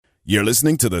You're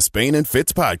listening to the Spain and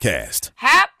Fitz podcast.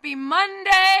 Happy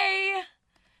Monday!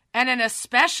 And an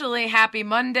especially happy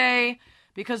Monday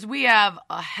because we have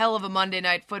a hell of a Monday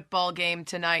night football game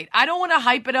tonight. I don't want to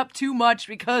hype it up too much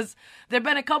because there have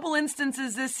been a couple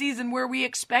instances this season where we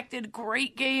expected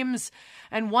great games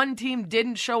and one team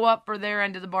didn't show up for their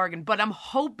end of the bargain. But I'm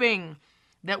hoping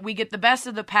that we get the best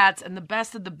of the Pats and the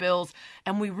best of the Bills,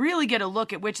 and we really get a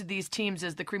look at which of these teams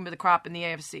is the cream of the crop in the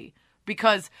AFC.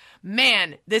 Because,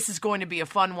 man, this is going to be a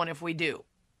fun one if we do.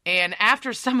 And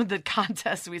after some of the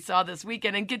contests we saw this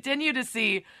weekend and continue to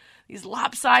see these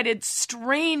lopsided,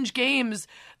 strange games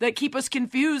that keep us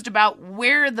confused about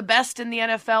where the best in the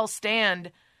NFL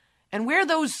stand and where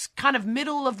those kind of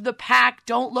middle of the pack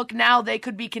don't look now they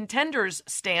could be contenders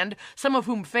stand, some of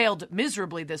whom failed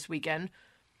miserably this weekend.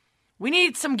 We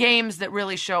need some games that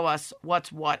really show us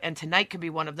what's what, and tonight could be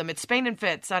one of them. It's Spain and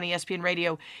Fitz on ESPN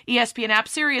Radio, ESPN app,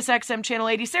 Sirius XM Channel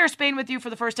 80. Sarah Spain with you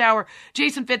for the first hour.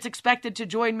 Jason Fitz expected to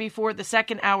join me for the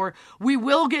second hour. We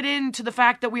will get into the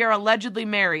fact that we are allegedly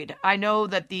married. I know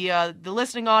that the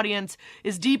listening audience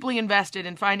is deeply invested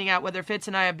in finding out whether Fitz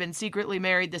and I have been secretly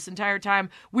married this entire time.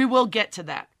 We will get to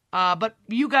that. But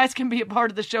you guys can be a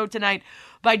part of the show tonight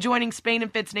by joining Spain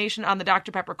and Fitz Nation on the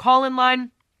Dr. Pepper call-in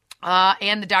line.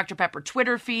 And the Dr. Pepper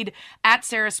Twitter feed, at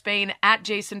Sarah Spain, at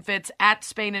Jason Fitz, at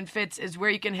Spain and Fitz is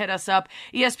where you can hit us up.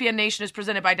 ESPN Nation is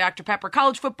presented by Dr. Pepper.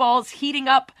 College football is heating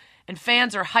up, and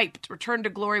fans are hyped. Return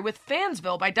to glory with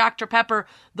Fansville by Dr. Pepper,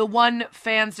 the one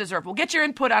fans deserve. We'll get your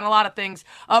input on a lot of things,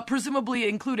 presumably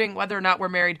including whether or not we're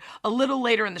married, a little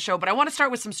later in the show. But I want to start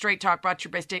with some Straight Talk, brought to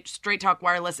you by Straight Talk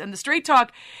Wireless. And the Straight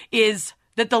Talk is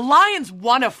that the Lions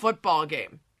won a football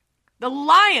game. The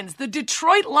Lions, the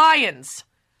Detroit Lions,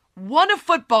 won a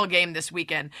football game this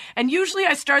weekend. And usually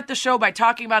I start the show by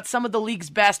talking about some of the league's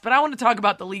best, but I want to talk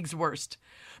about the league's worst.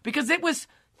 Because it was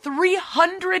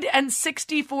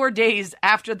 364 days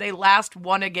after they last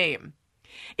won a game.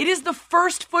 It is the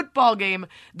first football game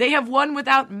they have won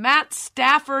without Matt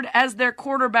Stafford as their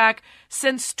quarterback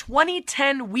since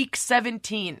 2010 Week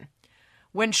 17,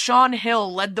 when Sean Hill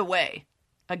led the way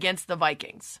against the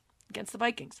Vikings.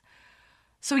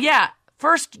 So yeah,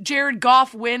 first Jared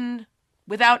Goff win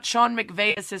without Sean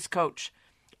McVay as his coach,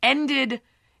 ended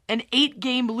an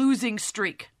 8-game losing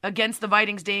streak against the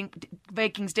Vikings dating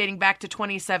back to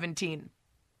 2017.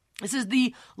 This is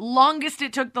the longest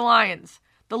it took the Lions,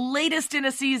 the latest in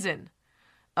a season,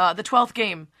 the 12th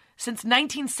game, since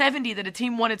 1970 that a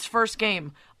team won its first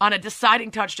game on a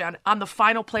deciding touchdown on the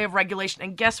final play of regulation.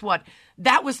 And guess what?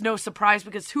 That was no surprise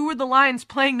because who were the Lions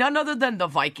playing? None other than the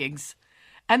Vikings.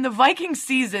 And the Vikings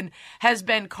season has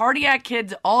been cardiac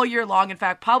kids all year long. In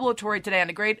fact, Pablo Torre today on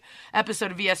a great episode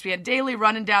of ESPN Daily,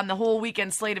 running down the whole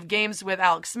weekend slate of games with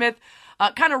Alex Smith,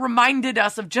 kind of reminded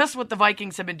us of just what the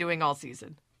Vikings have been doing all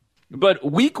season. But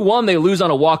week 1, they lose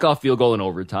on a walk-off field goal in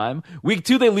overtime. Week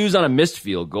 2, they lose on a missed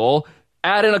field goal.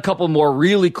 Add in a couple more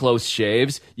really close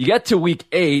shaves. You get to week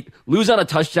 8, lose on a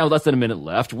touchdown with less than a minute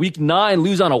left. Week 9,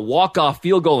 lose on a walk-off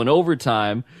field goal in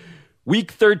overtime.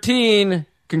 Week 13...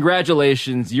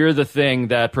 congratulations, you're the thing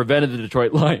that prevented the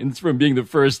Detroit Lions from being the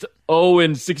first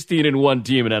 0-16-1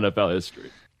 team in NFL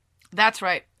history. That's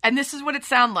right. And this is what it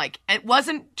sounded like. It was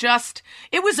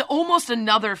almost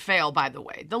another fail, by the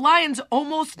way. The Lions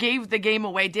almost gave the game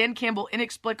away. Dan Campbell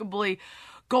inexplicably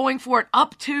going for it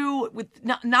up to with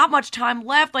not much time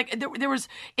left. Like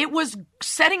it was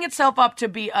setting itself up to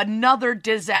be another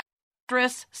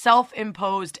disastrous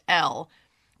self-imposed L.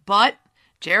 But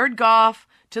Jared Goff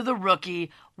to the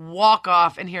rookie, walk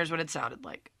off, and here's what it sounded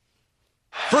like.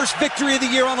 First victory of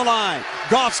the year on the line.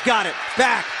 Goff's got it.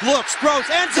 Back, looks, throws,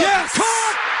 ends up. Yes!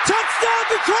 Caught! Touchdown,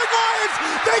 Detroit Lions!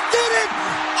 They did it!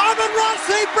 Amon-Ra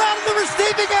St. Brown in the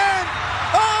receiving end!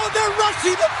 Oh, they're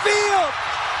rushing the field!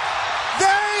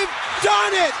 They've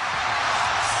done it!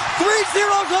 3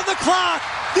 zeros on the clock!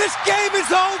 This game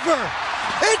is over!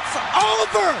 It's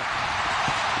over!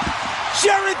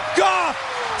 Jared Goff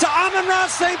to Amon-Ra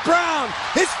St. Brown,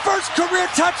 his first career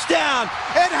touchdown.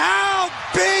 And how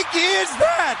big is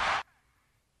that?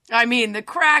 I mean, the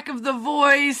crack of the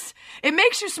voice, it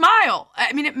makes you smile.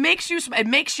 I mean, it makes you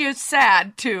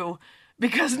sad too,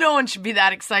 because no one should be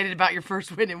that excited about your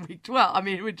first win in week 12. I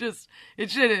mean,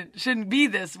 it shouldn't be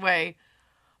this way.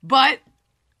 But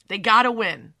they got to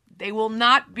win. They will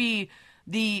not be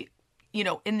in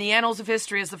the annals of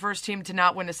history as the first team to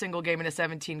not win a single game in a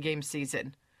 17-game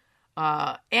season.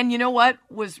 And you know what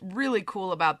was really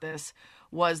cool about this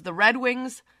was the Red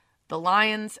Wings, the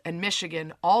Lions, and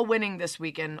Michigan all winning this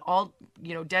weekend, all,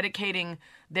 dedicating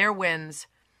their wins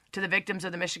to the victims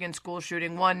of the Michigan school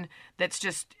shooting, one that's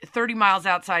just 30 miles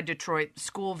outside Detroit,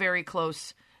 school very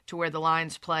close to where the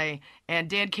Lions play. And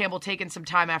Dan Campbell taking some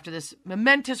time after this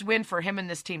momentous win for him and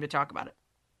this team to talk about it.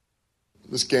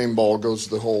 This game ball goes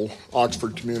to the whole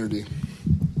Oxford community.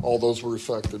 All those were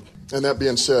affected. And that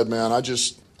being said, man,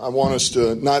 I want us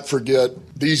to not forget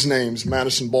these names: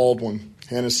 Madison Baldwin,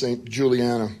 Hannah St.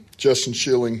 Juliana, Justin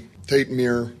Schilling, Tate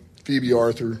Meir, Phoebe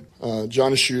Arthur,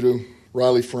 John Asciutto,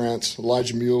 Riley France,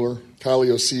 Elijah Mueller,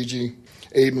 Kylie Osigi,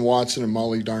 Aiden Watson, and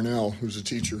Molly Darnell, who's a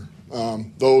teacher.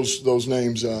 Those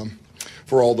names,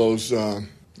 for all those,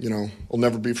 will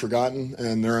never be forgotten,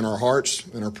 and they're in our hearts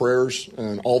and our prayers,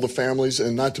 and all the families,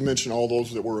 and not to mention all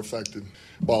those that were affected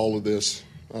by all of this.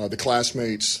 The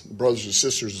classmates, the brothers and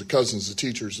sisters, the cousins, the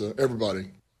teachers, everybody.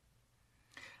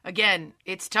 Again,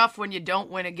 it's tough when you don't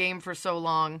win a game for so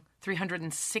long,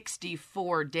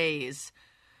 364 days,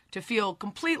 to feel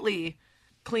completely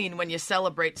clean when you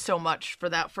celebrate so much for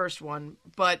that first one.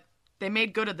 But they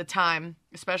made good of the time,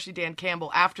 especially Dan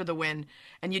Campbell, after the win.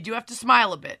 And you do have to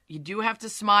smile a bit. You do have to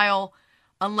smile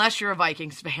unless you're a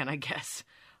Vikings fan, I guess.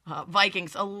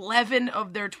 Vikings, 11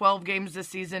 of their 12 games this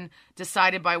season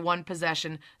decided by one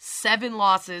possession. 7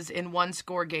 losses in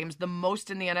one-score games, the most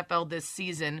in the NFL this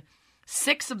season.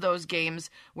 6 of those games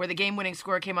where the game-winning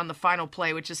score came on the final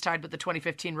play, which is tied with the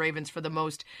 2015 Ravens for the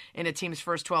most in a team's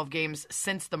first 12 games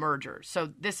since the merger. So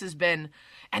this has been,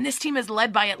 and this team has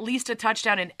led by at least a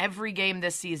touchdown in every game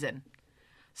this season.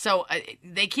 So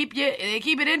they keep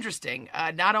it interesting.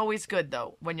 Not always good,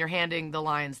 though, when you're handing the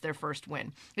Lions their first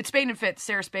win. It's Spain and Fitz.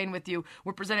 Sarah Spain with you.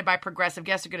 We're presented by Progressive.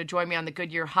 Guests are going to join me on the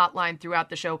Goodyear hotline throughout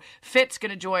the show. Fitz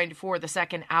going to join for the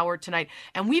second hour tonight.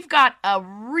 And we've got a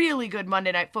really good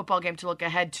Monday Night Football game to look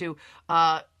ahead to.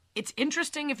 It's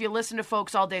interesting if you listen to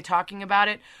folks all day talking about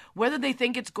it, whether they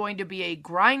think it's going to be a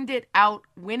grind it out,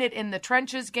 win it in the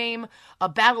trenches game, a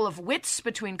battle of wits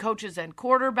between coaches and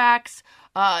quarterbacks.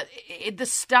 The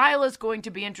style is going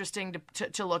to be interesting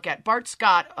to look at. Bart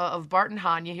Scott of Bart and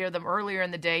Hahn, you hear them earlier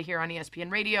in the day here on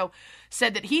ESPN Radio,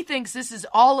 said that he thinks this is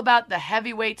all about the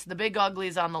heavyweights, the big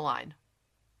uglies on the line.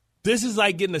 This is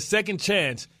like getting a second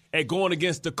chance at going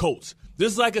against the Colts.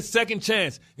 This is like a second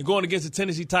chance in going against the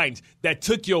Tennessee Titans that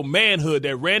took your manhood,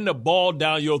 that ran the ball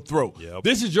down your throat. Yep.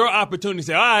 This is your opportunity to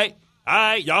say, all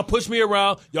right, y'all push me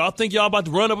around. Y'all think y'all about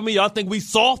to run up on me. Y'all think we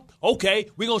soft? Okay,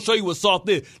 we're going to show you what soft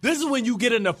is. This is when you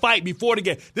get in the fight before the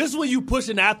game. This is when you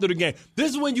pushing after the game.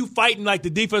 This is when you fighting like the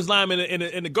defense linemen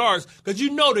and the guards, because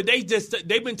you know that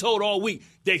they've been told all week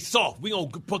they soft. We're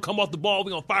going to come off the ball.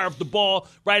 We're going to fire up the ball.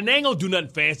 Right? And they ain't going to do nothing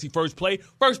fancy first play.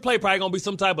 First play probably going to be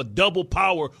some type of double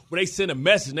power where they send a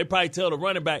message. And they probably tell the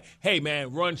running back, hey,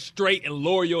 man, run straight and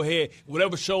lower your head.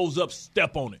 Whatever shows up,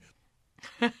 step on it.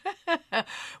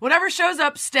 Whatever shows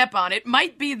up, step on it.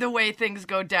 Might be the way things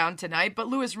go down tonight, but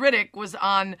Louis Riddick was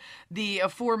on the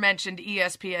aforementioned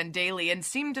ESPN Daily and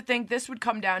seemed to think this would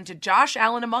come down to Josh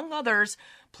Allen, among others,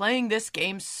 playing this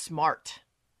game smart.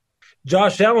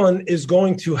 Josh Allen is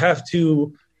going to have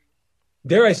to,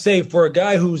 dare I say, for a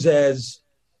guy who's as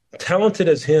talented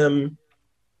as him,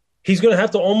 he's going to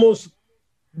have to almost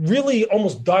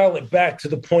dial it back to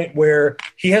the point where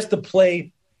he has to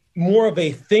play more of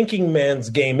a thinking man's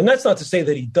game. And that's not to say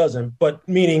that he doesn't, but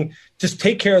meaning just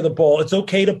take care of the ball. It's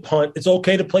okay to punt. It's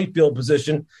okay to play field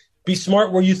position. Be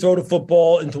smart where you throw the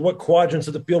football, into what quadrants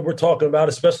of the field we're talking about,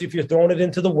 especially if you're throwing it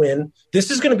into the wind.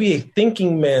 This is going to be a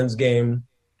thinking man's game.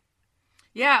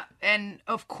 Yeah, and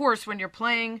of course, when you're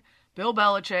playing Bill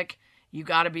Belichick, you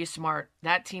got to be smart.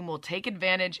 That team will take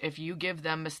advantage if you give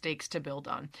them mistakes to build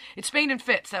on. It's Spain and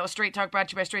Fitz. That was Straight Talk, brought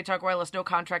to you by Straight Talk Wireless. No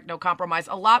contract, no compromise.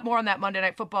 A lot more on that Monday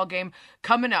Night Football game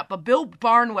coming up. But Bill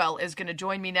Barnwell is going to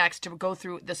join me next to go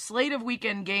through the slate of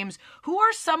weekend games. Who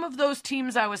are some of those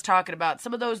teams I was talking about?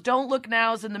 Some of those don't look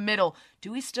nows in the middle.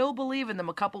 Do we still believe in them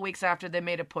a couple weeks after they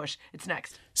made a push? It's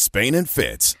next. Spain and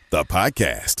Fitz, the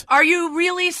podcast. Are you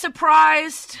really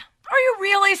surprised? Are you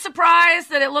really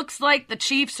surprised that it looks like the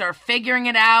Chiefs are figuring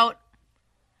it out?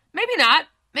 Maybe not.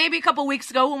 Maybe a couple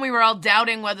weeks ago when we were all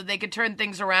doubting whether they could turn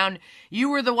things around, you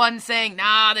were the one saying,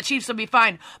 nah, the Chiefs will be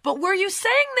fine. But were you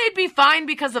saying they'd be fine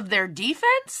because of their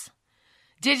defense?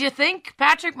 Did you think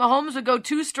Patrick Mahomes would go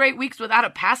 2 straight weeks without a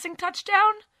passing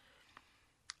touchdown?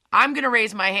 I'm going to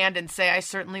raise my hand and say I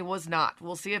certainly was not.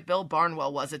 We'll see if Bill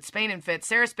Barnwell was. It's Spain and Fitz.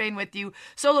 Sarah Spain with you.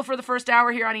 Solo for the first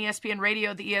hour here on ESPN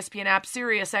Radio, the ESPN app,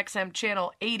 Sirius XM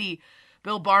Channel 80.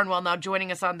 Bill Barnwell now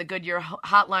joining us on the Goodyear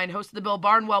hotline, host of the Bill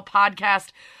Barnwell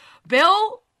podcast.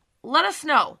 Bill, let us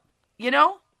know.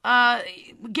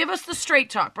 Give us the Straight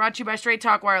Talk, brought to you by Straight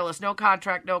Talk Wireless. No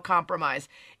contract, no compromise.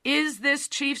 Is this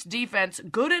Chiefs defense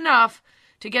good enough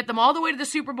to get them all the way to the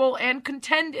Super Bowl and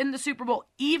contend in the Super Bowl,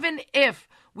 even if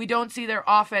we don't see their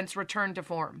offense return to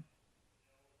form?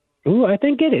 Ooh, I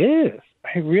think it is.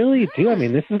 I really do. I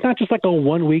mean, this is not just like a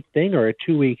 1-week thing or a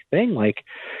 2-week thing. Like,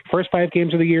 first 5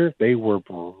 games of the year, they were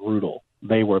brutal.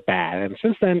 They were bad. And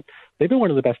since then, they've been one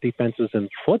of the best defenses in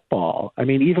football. I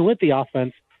mean, even with the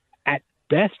offense at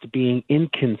best being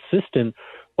inconsistent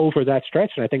over that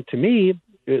stretch. And I think, to me,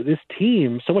 this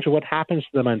team, so much of what happens to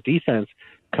them on defense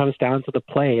comes down to the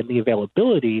play and the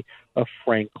availability of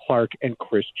Frank Clark and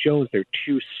Chris Jones. They're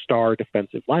 2 star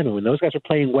defensive linemen. When those guys are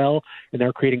playing well and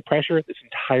they're creating pressure, this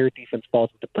entire defense falls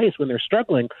into place. When they're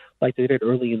struggling, like they did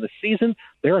early in the season,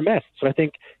 they're a mess. So I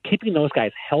think keeping those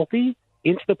guys healthy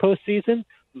into the postseason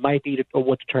might be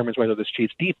what determines whether this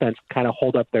Chiefs defense kind of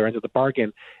hold up their end of the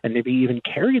bargain and maybe even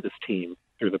carry this team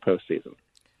through the postseason.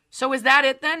 So is that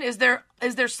it then? Is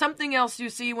there something else you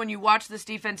see when you watch this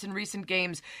defense in recent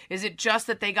games? Is it just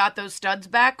that they got those studs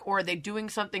back, or are they doing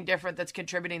something different that's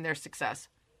contributing their success?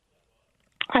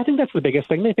 I think that's the biggest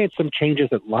thing. They've made some changes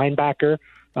at linebacker.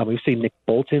 We've seen Nick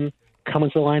Bolton come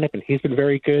into the lineup, and he's been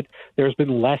very good. There's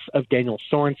been less of Daniel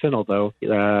Sorensen, although,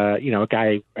 a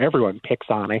guy everyone picks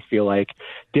on, I feel like,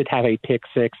 did have a pick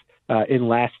 6 in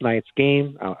last night's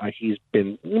game. He's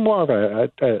been more of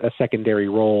a secondary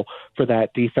role for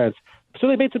that defense. So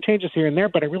they made some changes here and there,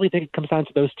 but I really think it comes down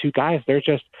to those 2 guys. They're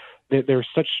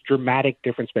such dramatic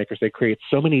difference makers. They create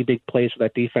so many big plays for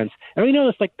that defense. And we know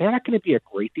this, like, they're not going to be a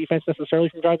great defense necessarily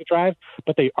from drive to drive,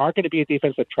 but they are going to be a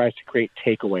defense that tries to create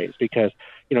takeaways because,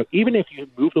 even if you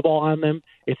move the ball on them,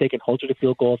 if they can hold you to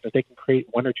field goals, if they can create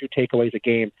 1 or 2 takeaways a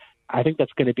game, I think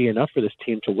that's going to be enough for this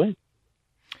team to win.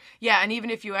 Yeah, and even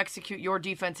if you execute your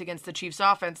defense against the Chiefs'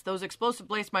 offense, those explosive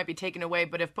plays might be taken away.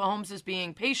 But if Mahomes is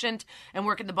being patient and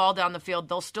working the ball down the field,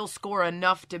 they'll still score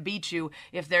enough to beat you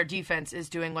if their defense is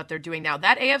doing what they're doing now.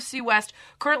 That AFC West,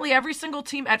 currently every single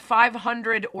team at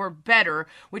 500 or better,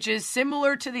 which is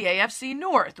similar to the AFC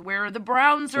North, where the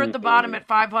Browns are at the bottom at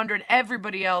 500,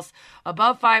 everybody else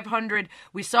above 500.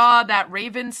 We saw that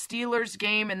Ravens-Steelers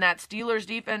game and that Steelers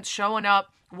defense showing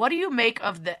up. What do you make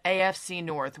of the AFC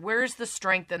North? Where's the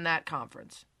strength in that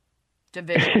conference?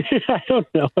 Division. I don't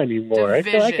know anymore. I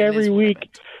feel like every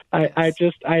week I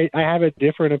have a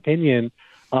different opinion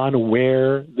on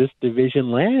where this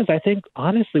division lands. I think,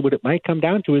 honestly, what it might come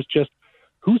down to is just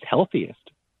who's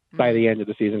healthiest by the end of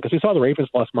the season. Because we saw the Ravens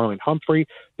lost Marlon Humphrey,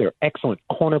 their excellent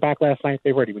cornerback last night.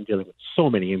 They've already been dealing with so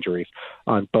many injuries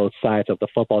on both sides of the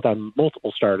football, down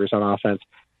multiple starters on offense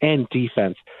and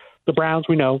defense. The Browns,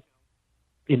 we know,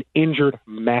 an injured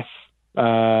mess,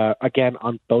 again,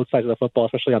 on both sides of the football,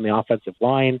 especially on the offensive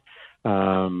line.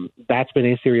 That's been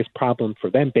a serious problem for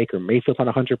them. Baker Mayfield's on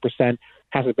 100%,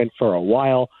 hasn't been for a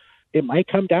while. It might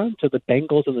come down to the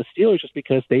Bengals and the Steelers just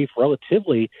because they've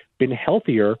relatively been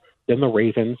healthier than the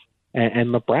Ravens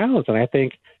and the Browns. And I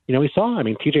think, we saw,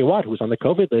 TJ Watt, who was on the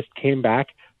COVID list, came back,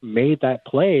 made that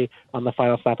play on the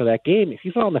final snap of that game. If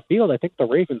he's not on the field, I think the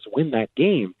Ravens win that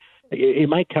game. It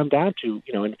might come down to,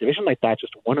 in a division like that,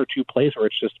 just 1 or 2 plays where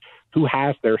it's just who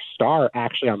has their star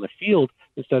actually on the field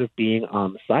instead of being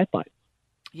on the sideline.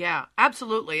 Yeah,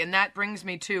 absolutely. And that brings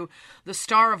me to the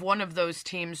star of one of those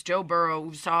teams, Joe Burrow,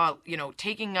 who saw,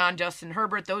 taking on Justin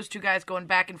Herbert, those 2 guys going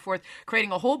back and forth,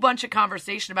 creating a whole bunch of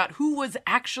conversation about who was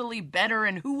actually better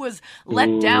and who was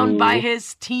let down by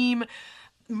his team.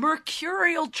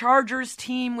 Mercurial Chargers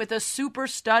team with a super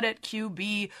stud at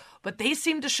QB, but they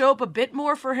seem to show up a bit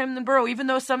more for him than Burrow, even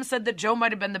though some said that Joe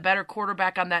might have been the better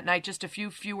quarterback on that night, just a few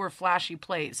fewer flashy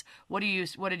plays. What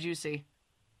did you see?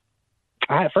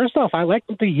 First off, I like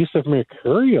the use of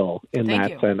Mercurial in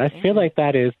that sense. I feel like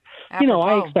that is,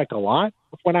 I expect a lot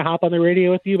when I hop on the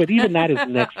radio with you, but even that is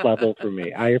next level for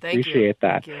me. I appreciate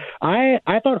that. I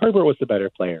thought Herbert was the better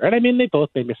player. And they both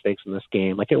made mistakes in this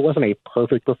game. Like, it wasn't a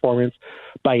perfect performance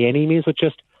by any means, but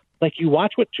just, like, you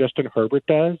watch what Justin Herbert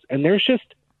does, and there's just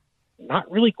not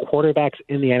really quarterbacks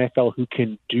in the NFL who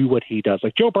can do what he does.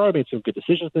 Like, Joe Burrow made some good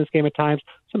decisions in this game at times,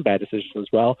 some bad decisions as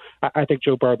well. I think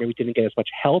Joe Burrow maybe didn't get as much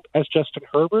help as Justin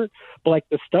Herbert, but, like,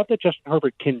 the stuff that Justin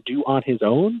Herbert can do on his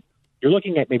own, you're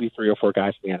looking at maybe 3 or 4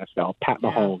 guys in the NFL. Pat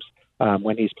Mahomes,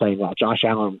 when he's playing well. Josh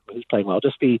Allen, who's playing well.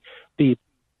 Just the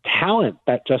talent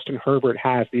that Justin Herbert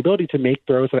has, the ability to make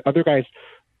throws that other guys,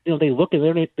 they look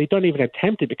and they don't even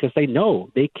attempt it because they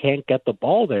know they can't get the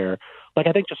ball there. Like,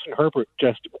 I think Justin Herbert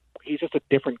he's just a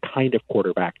different kind of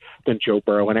quarterback than Joe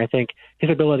Burrow. And I think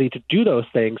his ability to do those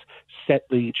things set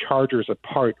the Chargers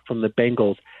apart from the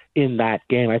Bengals in that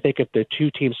game. I think if the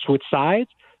 2 teams switch sides,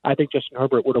 I think Justin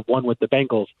Herbert would have won with the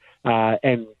Bengals,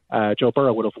 and Joe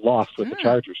Burrow would have lost with the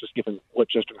Chargers, just given what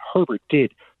Justin Herbert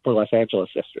did for Los Angeles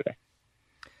yesterday.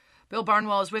 Bill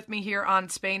Barnwell is with me here on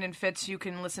Spain and Fitz. You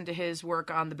can listen to his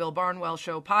work on the Bill Barnwell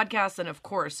Show podcast and, of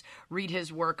course, read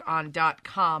his work on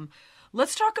 .com.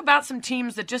 Let's talk about some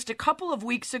teams that just a couple of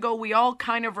weeks ago we all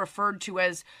kind of referred to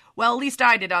as, well, at least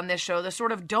I did on this show, the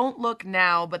sort of don't look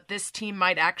now, but this team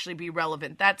might actually be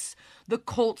relevant. That's the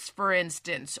Colts, for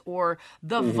instance, or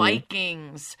the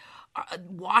Vikings,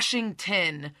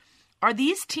 Washington. Are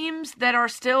these teams that are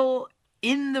still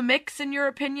in the mix, in your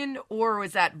opinion, or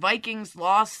was that Vikings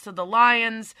loss to the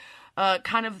Lions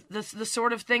kind of the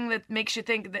sort of thing that makes you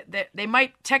think that they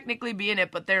might technically be in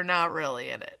it, but they're not really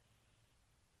in it?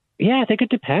 Yeah, I think it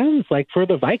depends. Like for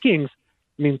the Vikings,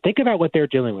 I mean, think about what they're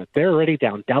dealing with. They're already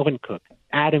down Dalvin Cook.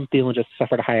 Adam Thielen just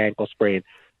suffered a high ankle sprain.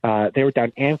 They were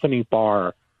down Anthony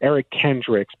Barr, Eric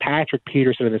Kendricks, Patrick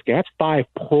Peterson in this game. That's 5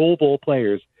 Pro Bowl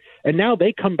players. And now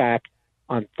they come back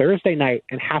on Thursday night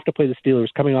and have to play the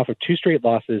Steelers coming off of 2 straight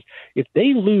losses. If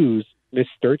they lose this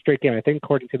 3rd straight game, I think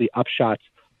according to the Upshots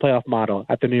playoff model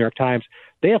at the New York Times,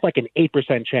 they have like an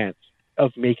 8% chance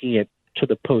of making it to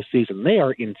the postseason. They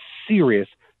are in serious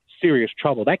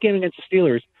trouble. That game against the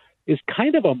Steelers is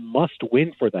kind of a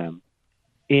must-win for them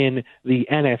in the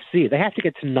NFC. They have to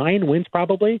get to 9 wins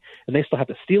probably, and they still have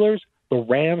the Steelers, the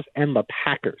Rams, and the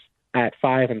Packers at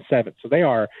 5 and 7. So they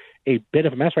are a bit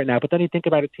of a mess right now. But then you think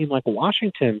about a team like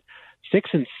Washington, 6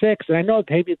 and 6, and I know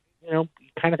maybe you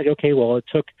kind of think, okay, well, it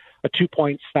took a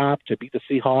 2-point stop to beat the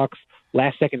Seahawks,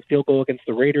 last-second field goal against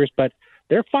the Raiders, but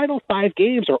their final 5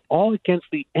 games are all against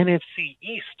the NFC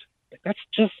East. That's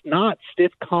just not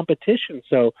stiff competition.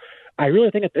 So I really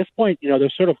think at this point,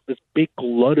 there's sort of this big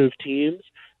glut of teams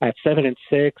at 7 and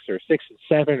 6 or 6 and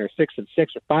 7 or 6 and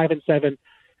 6 or 5 and 7.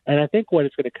 And I think what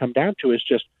it's going to come down to is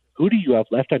just who do you have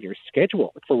left on your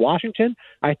schedule? For Washington,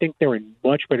 I think they're in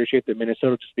much better shape than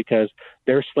Minnesota just because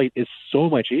their slate is so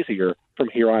much easier from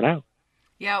here on out.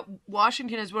 Yeah,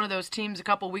 Washington is one of those teams. A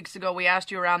couple weeks ago, we asked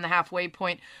you around the halfway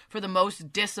point for the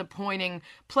most disappointing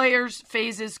players,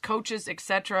 phases, coaches,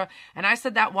 etc. And I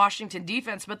said that Washington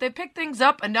defense, but they picked things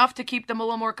up enough to keep them a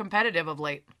little more competitive of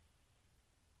late.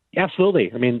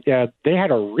 Absolutely. I mean, they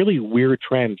had a really weird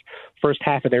trend first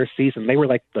half of their season. They were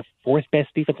like the 4th best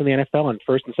defense in the NFL on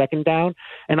 1st and 2nd down.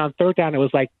 And on 3rd down, it was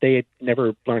like they had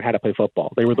never learned how to play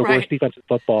football. They were the worst defense in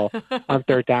football on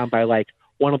 3rd down by like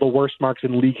one of the worst marks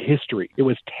in league history. It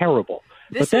was terrible.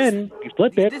 Then you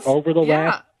flip it over the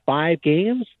last 5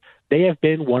 games, they have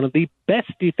been one of the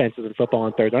best defenses in football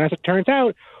on 3rd down. As it turns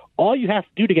out, all you have to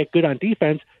do to get good on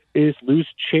defense is lose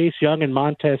Chase Young and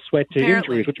Montez Sweat to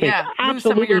injuries, which makes absolutely lose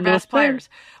some of your best players.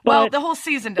 Well, the whole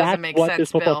season doesn't make sense,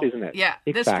 this football season is. Yeah,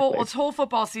 exactly. this whole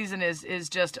football season is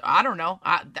just, I don't know,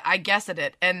 I guess at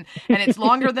it. And it's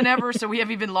longer than ever, so we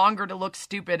have even longer to look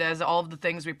stupid as all of the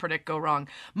things we predict go wrong.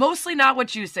 Mostly not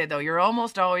what you say, though. You're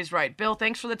almost always right. Bill,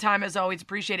 thanks for the time, as always.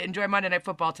 Appreciate it. Enjoy Monday Night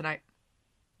Football tonight.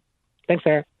 Thanks,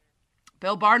 Sarah.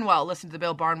 Bill Barnwell. Listen to the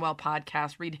Bill Barnwell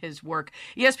podcast. Read his work.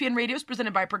 ESPN Radio is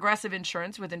presented by Progressive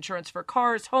Insurance, with insurance for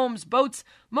cars, homes, boats,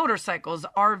 motorcycles,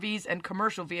 RVs, and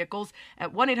commercial vehicles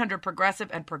at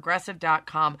 1-800-PROGRESSIVE and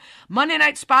Progressive.com. Monday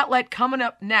Night Spotlight coming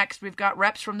up next. We've got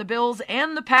reps from the Bills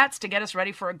and the Pats to get us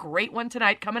ready for a great one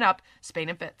tonight. Coming up, Spain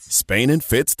and Fitz. Spain and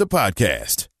Fitz, the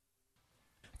podcast.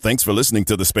 Thanks for listening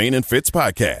to the Spain and Fitz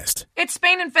podcast. It's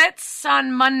Spain and Fitz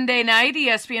on Monday night,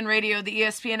 ESPN Radio, the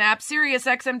ESPN app, Sirius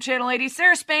XM Channel 80.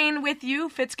 Sarah Spain with you.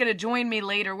 Fitz going to join me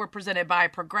later. We're presented by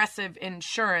Progressive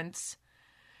Insurance.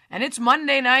 And it's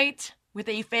Monday night with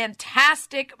a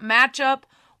fantastic matchup.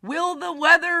 Will the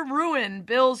weather ruin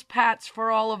Bills Pats for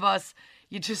all of us?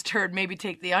 You just heard maybe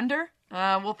take the under.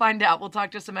 We'll find out. We'll talk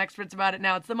to some experts about it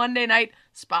now. It's the Monday Night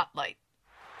Spotlight.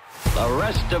 The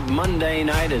rest of Monday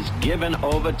night is given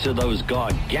over to those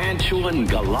gargantuan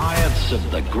Goliaths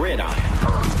of the gridiron.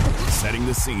 Setting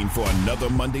the scene for another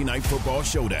Monday Night Football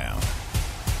showdown.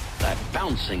 That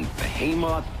bouncing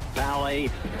behemoth ballet,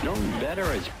 known better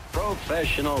as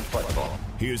professional football.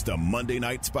 Here's the Monday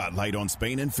Night Spotlight on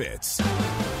Spain and Fitz.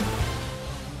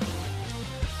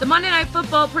 The Monday Night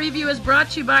Football preview is brought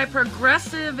to you by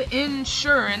Progressive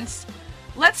Insurance.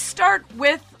 Let's start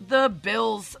with the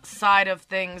Bills side of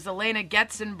things. Elena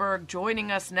Getzenberg joining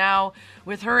us now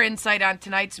with her insight on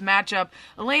tonight's matchup.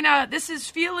 Elena, this is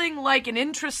feeling like an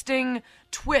interesting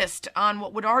twist on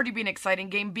what would already be an exciting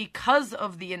game because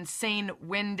of the insane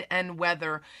wind and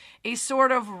weather. A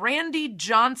sort of Randy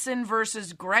Johnson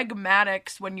versus Greg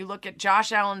Maddux when you look at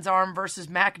Josh Allen's arm versus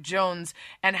Mac Jones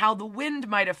and how the wind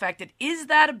might affect it. Is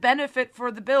that a benefit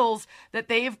for the Bills that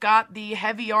they've got the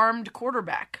heavy-armed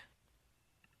quarterback?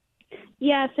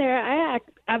 Yeah, Sarah, I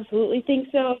absolutely think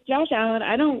so. Josh Allen,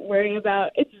 I don't worry about.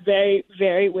 It's very,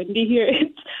 very windy here.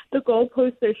 The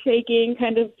goalposts are shaking,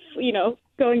 kind of,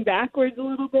 going backwards a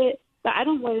little bit. but I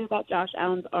don't worry about Josh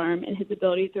Allen's arm and his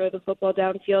ability to throw the football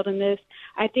downfield in this.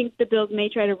 I think the Bills may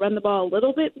try to run the ball a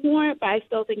little bit more, but I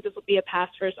still think this will be a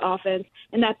pass-first offense,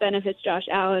 and that benefits Josh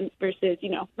Allen versus,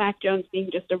 Mac Jones being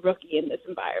just a rookie in this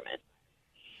environment.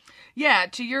 Yeah,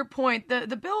 to your point,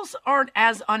 the Bills aren't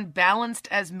as unbalanced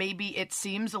as maybe it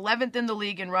seems. 11th in the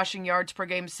league in rushing yards per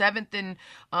game, 7th in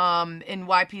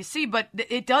YPC, but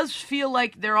it does feel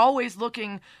like they're always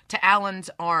looking to Allen's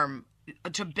arm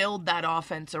to build that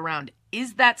offense around.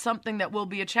 Is that something that will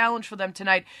be a challenge for them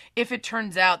tonight if it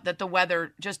turns out that the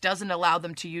weather just doesn't allow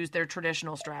them to use their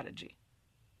traditional strategy?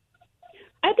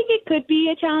 I think it could be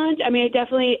a challenge. I mean,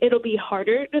 it'll be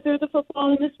harder to throw the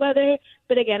football in this weather.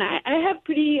 But again,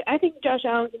 I think Josh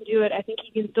Allen can do it. I think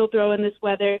he can still throw in this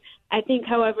weather. I think,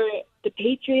 however, the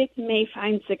Patriots may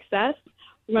find success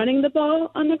running the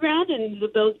ball on the ground, and the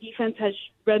Bills'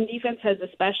 run defense has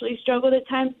especially struggled at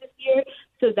times this year.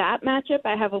 So that matchup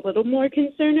I have a little more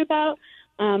concern about.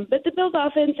 But the Bills'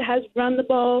 offense has run the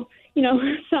ball,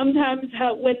 sometimes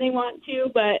when they want to.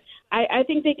 But I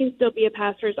think they can still be a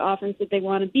pass-first offense if they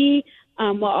want to be,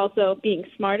 while also being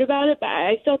smart about it. But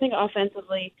I still think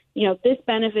offensively, this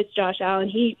benefits Josh Allen.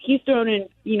 He's thrown in,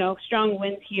 strong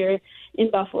wins here in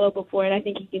Buffalo before, and I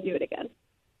think he can do it again.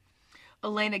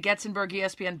 Elena Getzenberg,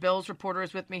 ESPN Bills reporter,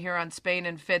 is with me here on Spain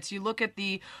and Fitz. You look at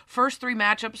the first 3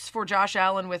 matchups for Josh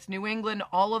Allen with New England,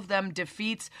 all of them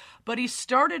defeats, but he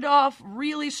started off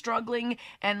really struggling,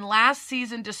 and last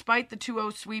season, despite the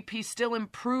 2-0 sweep, he still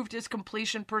improved his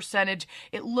completion percentage.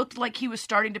 It looked like he was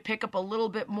starting to pick up a little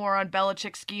bit more on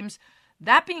Belichick's schemes.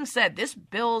 That being said, this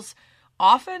Bills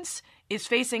offense is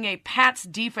facing a Pats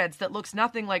defense that looks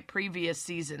nothing like previous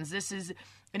seasons. This is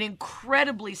an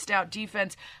incredibly stout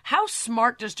defense. How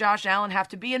smart does Josh Allen have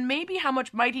to be, and maybe how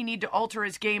much might he need to alter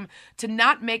his game to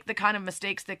not make the kind of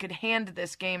mistakes that could hand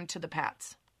this game to the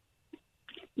Pats?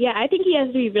 Yeah, I think he has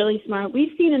to be really smart.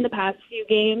 We've seen in the past few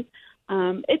games,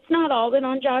 it's not all been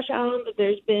on Josh Allen, but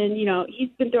there's been,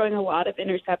 he's been throwing a lot of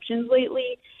interceptions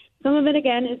lately. Some of it,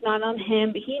 again, is not on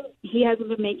him, but he hasn't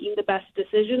been making the best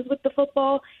decisions with the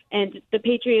football. And the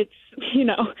Patriots,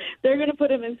 they're going to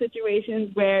put him in situations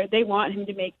where they want him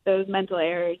to make those mental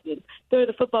errors and throw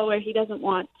the football where he doesn't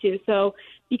want to. So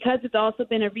because it's also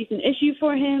been a recent issue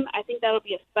for him, I think that'll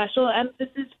be a special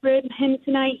emphasis for him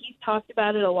tonight. He's talked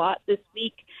about it a lot this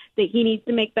week, that he needs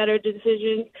to make better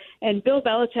decisions. And Bill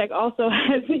Belichick also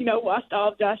has, watched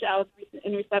all of Josh Allen's recent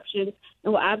interceptions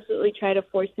and will absolutely try to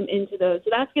force him into those.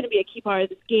 So that's going to be a key part of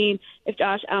this game if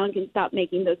Josh Allen can stop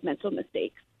making those mental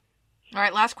mistakes. All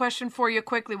right, last question for you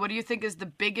quickly. What do you think is the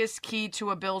biggest key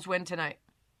to a Bills win tonight?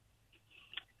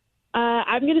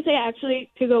 I'm going to say, actually,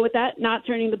 to go with that, not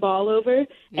turning the ball over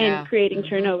and creating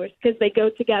turnovers, because they go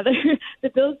together. The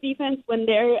Bills defense, when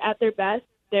they're at their best,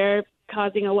 they're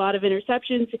causing a lot of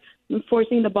interceptions,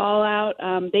 forcing the ball out.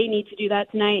 They need to do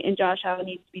that tonight, and Josh Allen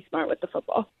needs to be smart with the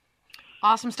football.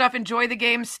 Awesome stuff. Enjoy the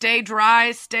game. Stay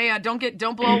dry.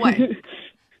 Don't blow away.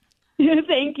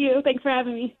 Thank you. Thanks for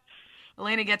having me.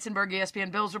 Elena Getzenberg,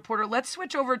 ESPN Bills reporter. Let's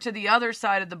switch over to the other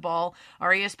side of the ball.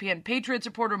 Our ESPN Patriots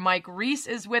reporter, Mike Reese,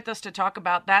 is with us to talk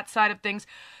about that side of things.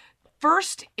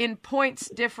 First in points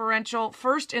differential,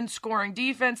 first in scoring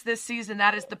defense this season,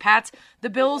 that is the Pats. The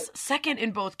Bills, second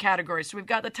in both categories. So we've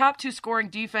got the top 2 scoring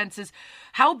defenses.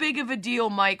 How big of a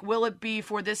deal, Mike, will it be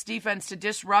for this defense to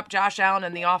disrupt Josh Allen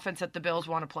and the offense that the Bills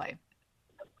want to play?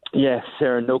 Yes,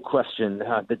 Sarah, no question.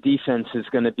 The defense is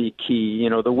going to be key.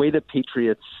 The way the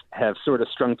Patriots have sort of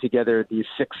strung together these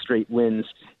 6 straight wins,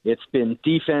 it's been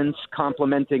defense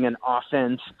complementing an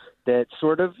offense that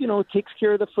sort of, takes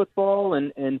care of the football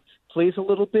and plays a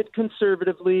little bit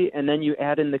conservatively, and then you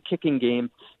add in the kicking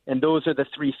game, and those are the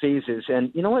 3 phases.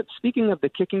 And you know what? Speaking of the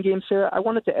kicking game, Sarah, I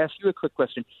wanted to ask you a quick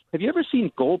question. Have you ever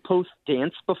seen goalpost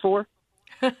dance before?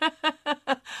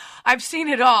 I've seen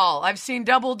it all. I've seen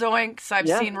double doinks. I've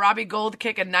seen Robbie Gould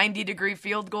kick a 90-degree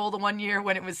field goal the one year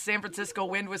when it was San Francisco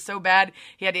wind was so bad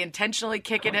he had to intentionally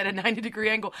kick it at a 90-degree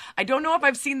angle. I don't know if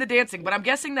I've seen the dancing, but I'm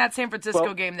guessing that San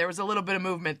Francisco game there was a little bit of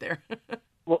movement there.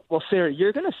 Well, Sarah,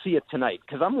 you're going to see it tonight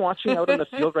because I'm watching out on the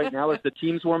field right now as the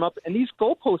teams warm up, and these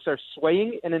goalposts are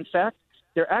swaying, and in fact,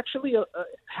 they're actually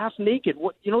half naked.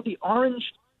 The orange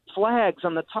flags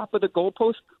on the top of the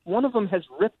goalpost, one of them has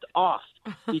ripped off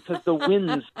because the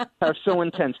winds are so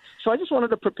intense. So I just wanted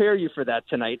to prepare you for that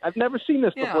tonight. I've never seen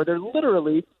this before. They're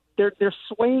literally they're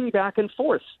swaying back and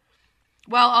forth.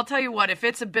 Well, I'll tell you what, if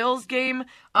it's a Bills game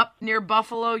up near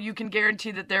Buffalo, you can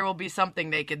guarantee that there will be something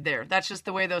naked there. That's just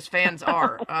the way those fans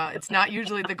are. It's not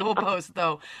usually the goalpost,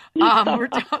 though. We're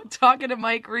talking to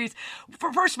Mike Reiss.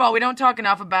 First of all, we don't talk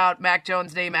enough about Mac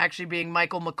Jones' name actually being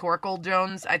Michael McCorkle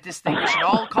Jones. I just think we should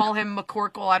all call him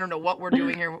McCorkle. I don't know what we're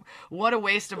doing here. What a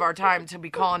waste of our time to be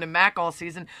calling him Mac all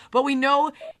season. But we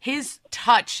know his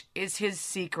touch is his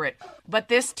secret. But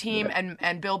this team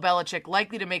and Bill Belichick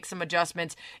likely to make some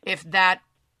adjustments if that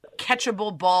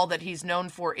catchable ball that he's known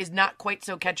for is not quite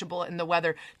so catchable in the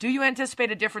weather. Do you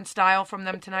anticipate a different style from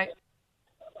them tonight?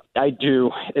 I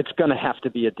do. It's going to have to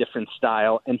be a different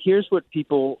style. And here's what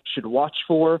people should watch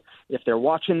for if they're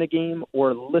watching the game,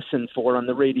 or listen for on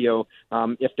the radio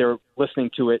if they're listening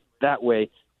to it that way.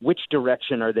 Which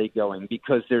direction are they going?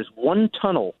 Because there's one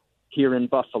tunnel here in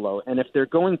Buffalo, and if they're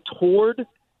going toward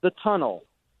the tunnel,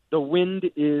 the wind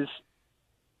is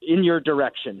in your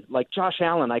direction. Like Josh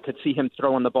Allen, I could see him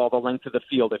throwing the ball the length of the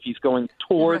field if he's going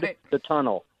toward the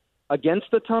tunnel.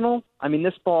 Against the tunnel, I mean,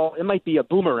 this ball, it might be a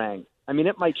boomerang. I mean,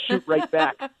 it might shoot right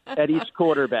back at each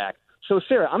quarterback. So,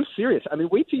 Sarah, I'm serious. I mean,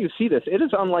 wait till you see this. It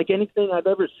is unlike anything I've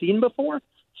ever seen before.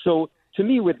 So, to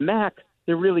me, with Mac,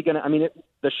 they're really going to – I mean,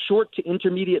 the short to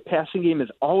intermediate passing game is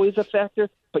always a factor,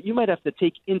 but you might have to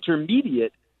take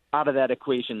intermediate out of that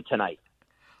equation tonight.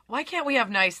 Why can't we have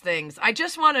nice things? I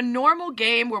just want a normal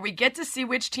game where we get to see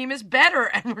which team is better,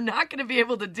 and we're not going to be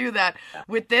able to do that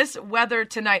with this weather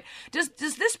tonight. Does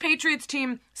this Patriots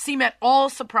team seem at all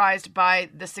surprised by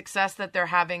the success that they're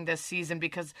having this season?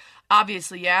 Because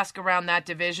obviously you ask around that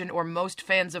division, or most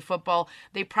fans of football,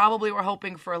 they probably were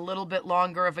hoping for a little bit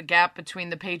longer of a gap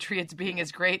between the Patriots being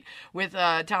as great with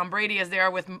Tom Brady as they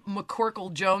are with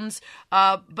McCorkle Jones.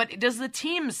 But does the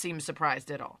team seem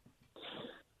surprised at all?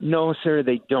 No, sir,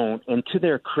 they don't. And to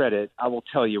their credit, I will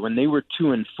tell you, when they were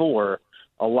 2-4,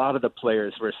 a lot of the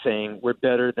players were saying we're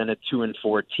better than a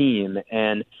 2-4 team.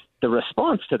 And the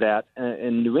response to that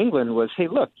in New England was, hey,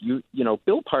 look, you know,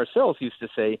 Bill Parcells used to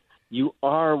say, you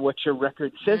are what your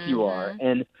record says you are.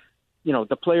 And, you know,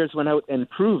 the players went out and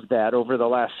proved that over the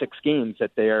last 6 games,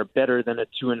 that they are better than a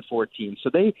 2-4 team.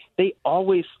 So they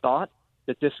always thought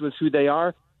that this was who they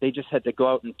are. They just had to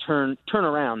go out and turn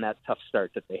around that tough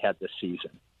start that they had this season.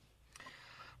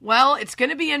 Well, it's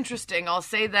going to be interesting. I'll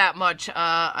say that much.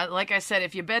 Like I said,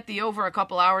 if you bet the over a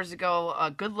couple hours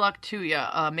ago, good luck to you.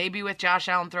 Maybe with Josh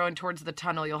Allen throwing towards the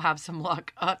tunnel, you'll have some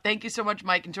luck. Thank you so much,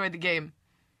 Mike. Enjoyed the game.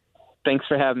 Thanks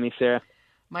for having me, Sarah.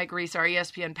 Mike Reiss, our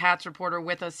ESPN Pats reporter,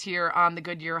 with us here on the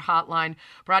Goodyear Hotline.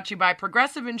 Brought to you by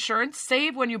Progressive Insurance.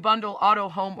 Save when you bundle auto,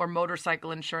 home, or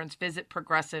motorcycle insurance. Visit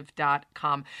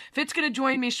Progressive.com. Fitz going to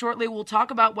join me shortly. We'll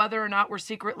talk about whether or not we're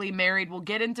secretly married. We'll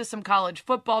get into some college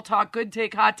football talk, good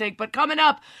take, hot take. But coming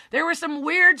up, there were some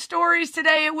weird stories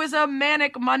today. It was a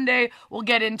manic Monday. We'll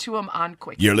get into them on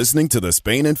Quick. You're listening to the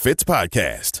Spain and Fitz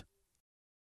podcast.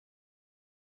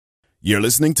 You're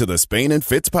listening to the Spain and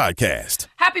Fitz podcast.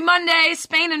 Happy Monday,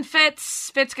 Spain and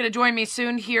Fitz. Fitz going to join me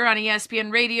soon here on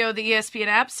ESPN Radio, the ESPN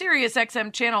app, Sirius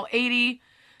XM Channel 80.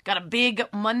 Got a big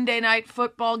Monday night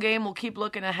football game we'll keep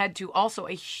looking ahead to. Also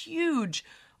a huge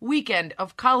weekend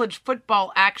of college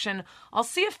football action. I'll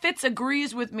see if Fitz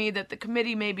agrees with me that the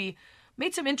committee maybe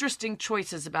made some interesting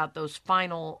choices about those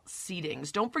final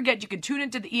seedings. Don't forget, you can tune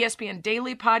into the ESPN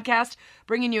Daily podcast,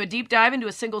 bringing you a deep dive into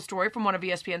a single story from one of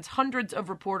ESPN's hundreds of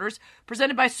reporters,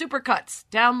 presented by Supercuts.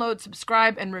 Download,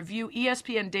 subscribe, and review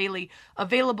ESPN Daily,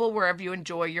 available wherever you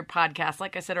enjoy your podcast.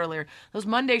 Like I said earlier, those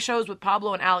Monday shows with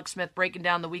Pablo and Alex Smith breaking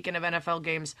down the weekend of NFL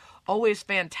games, always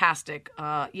fantastic.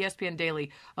 ESPN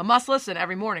Daily, a must-listen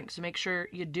every morning, so make sure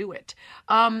you do it.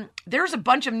 There's a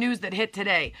bunch of news that hit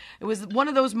today. It was one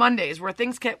of those Mondays where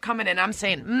things kept coming in. I'm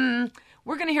saying,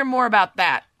 we're going to hear more about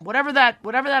that. Whatever that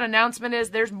announcement is,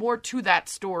 there's more to that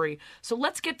story. So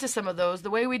let's get to some of those. The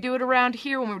way we do it around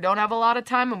here when we don't have a lot of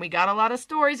time and we got a lot of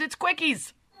stories, it's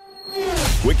Quickies.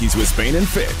 Quickies with Spain and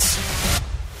Fitz.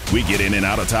 We get in and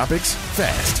out of topics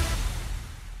fast.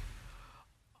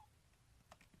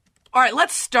 All right,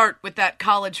 let's start with that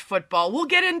college football. We'll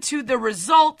get into the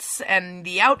results and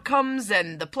the outcomes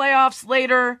and the playoffs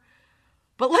later.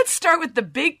 But let's start with the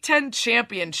Big Ten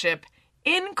Championship,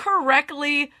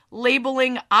 incorrectly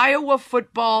labeling Iowa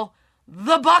football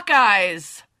the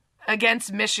Buckeyes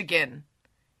against Michigan.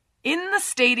 In the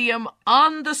stadium,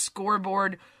 on the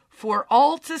scoreboard, for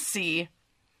all to see,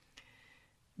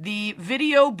 the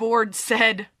video board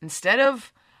said, instead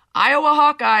of Iowa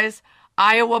Hawkeyes,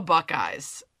 Iowa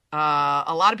Buckeyes.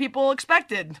 A lot of people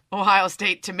expected Ohio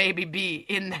State to maybe be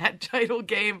in that title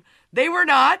game. They were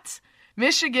not.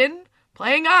 Michigan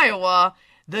playing Iowa,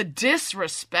 the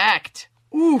disrespect.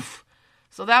 Oof.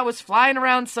 So that was flying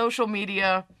around social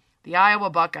media. The Iowa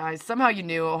Buckeyes. Somehow you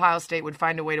knew Ohio State would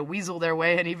find a way to weasel their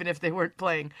way in, even if they weren't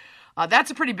playing.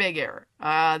 That's a pretty big error.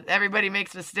 Everybody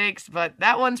makes mistakes, but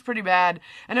that one's pretty bad.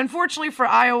 And unfortunately for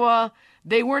Iowa,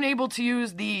 they weren't able to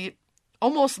use the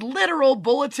almost literal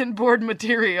bulletin board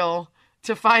material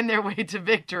to find their way to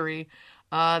victory.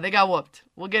 They got whooped.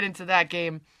 We'll get into that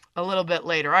game a little bit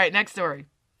later. All right, next story.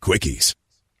 Quickies.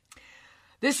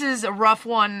 This is a rough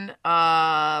one.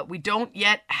 We don't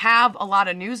yet have a lot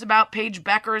of news about Paige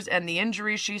Bueckers and the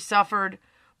injury she suffered.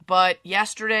 But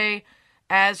yesterday,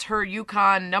 as her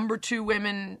UConn number 2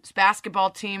 women's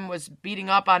basketball team was beating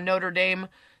up on Notre Dame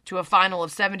to a final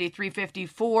of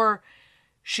 73-54,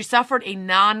 she suffered a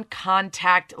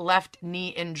non-contact left knee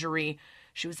injury.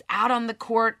 She was out on the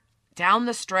court down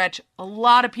the stretch. A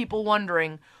lot of people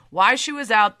wondering why she was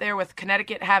out there with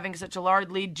Connecticut having such a large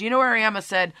lead. Geno Auriemma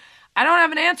said, I don't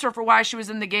have an answer for why she was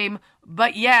in the game,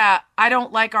 but yeah, I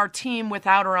don't like our team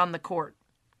without her on the court.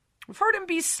 We've heard him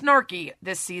be snarky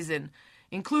this season,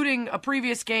 including a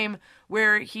previous game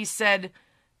where he said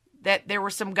that there were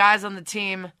some guys on the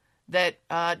team that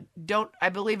don't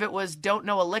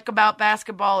know a lick about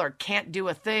basketball or can't do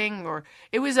a thing, or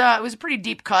it was a pretty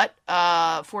deep cut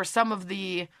for some of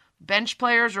the bench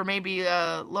players or maybe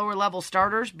lower level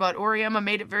starters, but Auriemma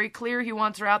made it very clear he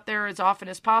wants her out there as often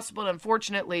as possible. And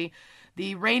unfortunately,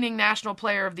 the reigning National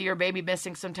Player of the Year may be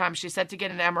missing some time. She's set to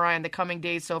get an MRI in the coming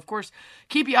days. So, of course,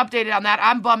 keep you updated on that.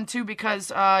 I'm bummed, too, because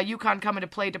UConn coming to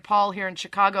play DePaul here in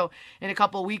Chicago in a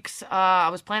couple weeks. I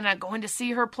was planning on going to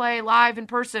see her play live in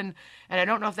person, and I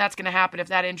don't know if that's going to happen if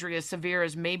that injury is severe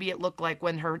as maybe it looked like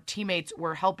when her teammates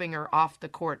were helping her off the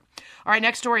court. All right,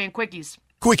 next story in Quickies.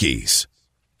 Quickies.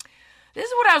 This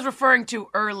is what I was referring to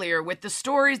earlier with the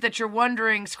stories that you're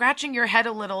wondering, scratching your head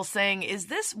a little, saying, is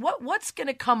this, what's going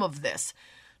to come of this?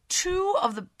 2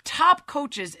 of the top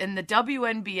coaches in the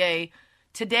WNBA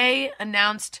today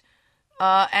announced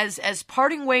as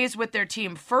parting ways with their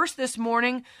team. First this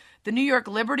morning, the New York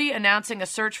Liberty announcing a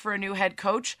search for a new head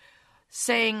coach,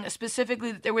 saying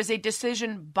specifically that there was a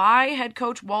decision by head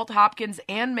coach Walt Hopkins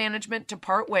and management to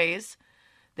part ways.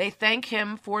 They thank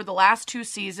him for the last 2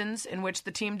 seasons in which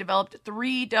the team developed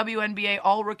 3 WNBA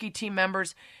all-rookie team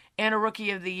members and a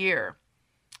Rookie of the Year.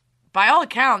 By all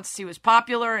accounts, he was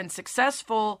popular and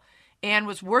successful and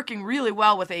was working really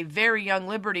well with a very young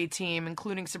Liberty team,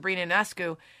 including Sabrina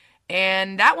Ionescu.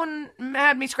 And that one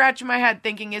had me scratching my head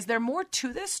thinking, is there more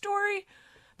to this story?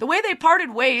 The way they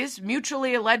parted ways,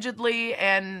 mutually, allegedly,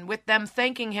 and with them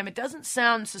thanking him, it doesn't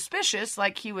sound suspicious,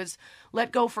 like he was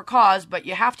let go for cause, but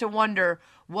you have to wonder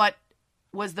what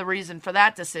was the reason for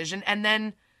that decision. And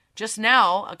then just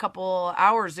now, a couple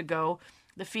hours ago,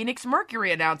 the Phoenix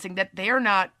Mercury announcing that they're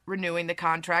not renewing the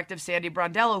contract of Sandy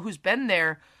Brondello, who's been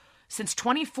there since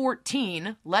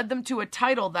 2014, led them to a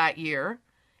title that year.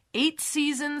 8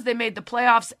 seasons, they made the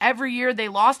playoffs every year. They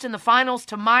lost in the finals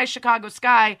to my Chicago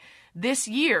Sky this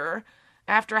year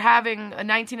after having a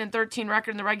 19-13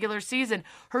 record in the regular season.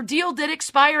 Her deal did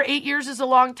expire. 8 years is a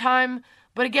long time.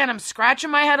 But again, I'm scratching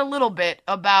my head a little bit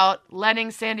about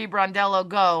letting Sandy Brondello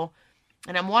go.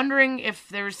 And I'm wondering if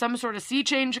there's some sort of sea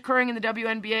change occurring in the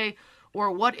WNBA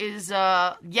or what is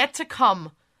yet to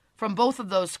come from both of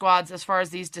those squads as far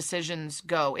as these decisions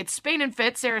go. It's Spain and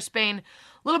Fitz, Sarah Spain.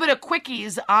 A little bit of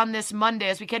quickies on this Monday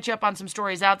as we catch you up on some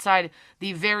stories outside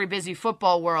the very busy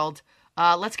football world.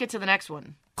 Let's get to the next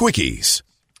one. Quickies.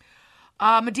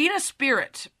 Medina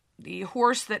Spirit, the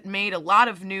horse that made a lot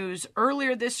of news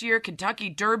earlier this year, Kentucky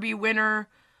Derby winner,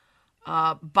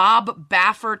 Bob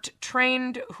Baffert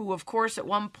trained, who of course at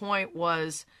one point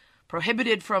was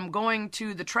prohibited from going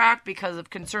to the track because of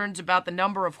concerns about the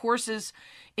number of horses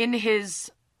in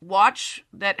his watch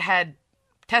that had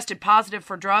tested positive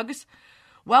for drugs.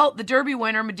 Well, the Derby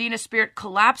winner, Medina Spirit,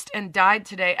 collapsed and died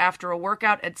today after a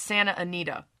workout at Santa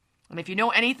Anita. And if you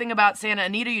know anything about Santa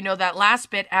Anita, you know that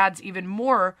last bit adds even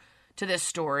more to this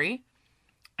story,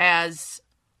 as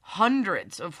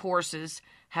hundreds of horses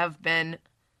have been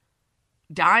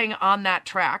dying on that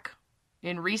track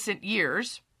in recent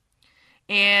years.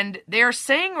 And they're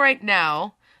saying right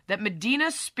now that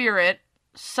Medina Spirit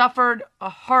suffered a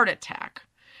heart attack,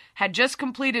 had just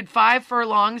completed 5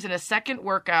 furlongs in a second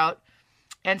workout,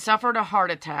 and suffered a heart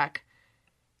attack.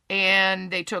 And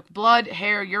they took blood,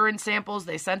 hair, urine samples.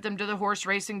 They sent them to the horse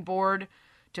racing board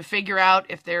to figure out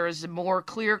if there is a more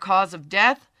clear cause of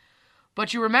death.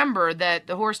 But you remember that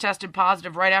the horse tested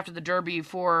positive right after the Derby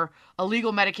for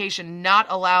illegal medication not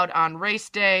allowed on race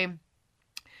day.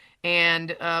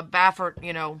 And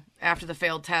Baffert, after the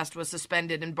failed test, was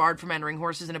suspended and barred from entering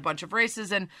horses in a bunch of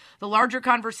races. And the larger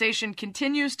conversation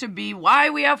continues to be why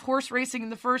we have horse racing in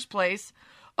the first place.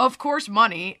 Of course,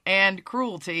 money and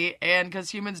cruelty, and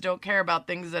because humans don't care about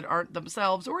things that aren't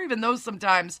themselves, or even those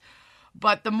sometimes.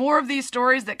 But the more of these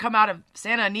stories that come out of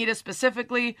Santa Anita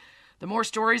specifically, the more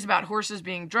stories about horses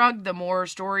being drugged, the more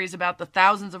stories about the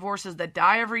thousands of horses that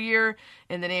die every year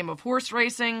in the name of horse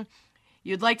racing.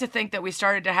 You'd like to think that we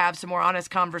started to have some more honest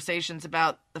conversations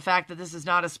about the fact that this is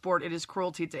not a sport, it is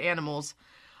cruelty to animals.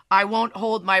 I won't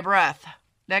hold my breath.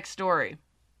 Next story.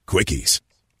 Quickies.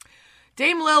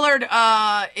 Dame Lillard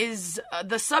is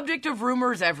the subject of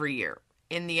rumors every year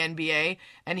in the NBA,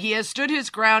 and he has stood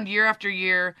his ground year after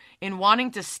year in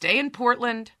wanting to stay in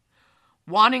Portland,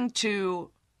 wanting to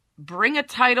bring a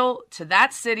title to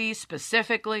that city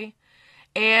specifically,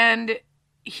 and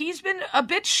he's been a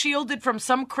bit shielded from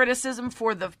some criticism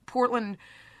for the Portland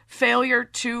failure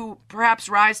to perhaps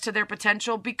rise to their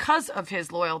potential because of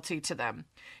his loyalty to them.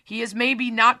 He has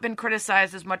maybe not been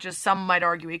criticized as much as some might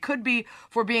argue he could be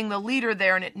for being the leader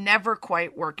there and it never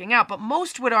quite working out. But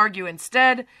most would argue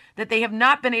instead that they have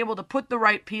not been able to put the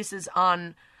right pieces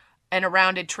on and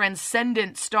around a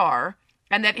transcendent star,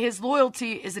 and that his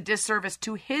loyalty is a disservice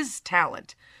to his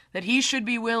talent, that he should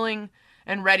be willing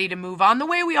and ready to move on. The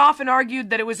way we often argued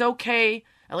that it was okay,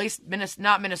 at least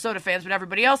not Minnesota fans, but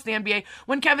everybody else in the NBA,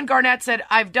 when Kevin Garnett said,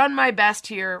 I've done my best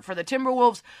here for the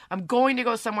Timberwolves, I'm going to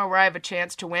go somewhere where I have a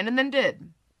chance to win, and then did.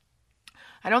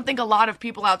 I don't think a lot of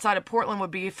people outside of Portland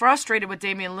would be frustrated with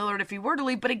Damian Lillard if he were to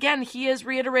leave, but again, he has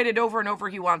reiterated over and over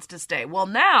he wants to stay. Well,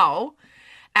 now,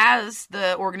 as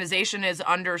the organization is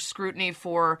under scrutiny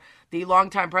for the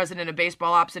longtime president of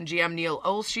baseball ops and GM Neil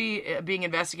Olshey being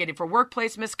investigated for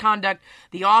workplace misconduct,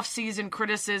 the off-season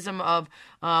criticism of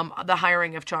the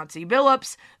hiring of Chauncey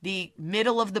Billups, the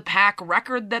middle-of-the-pack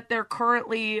record that they're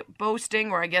currently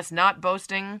boasting, or I guess not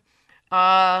boasting,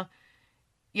 Friday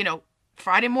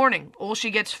morning,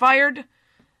 Olshey gets fired.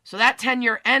 So that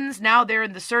tenure ends. Now they're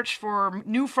in the search for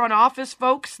new front office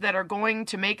folks that are going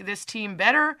to make this team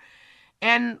better.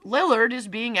 And Lillard is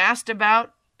being asked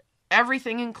about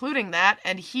everything, including that,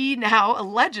 and he now,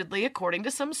 allegedly, according to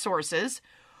some sources,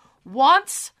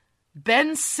 wants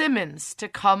Ben Simmons to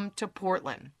come to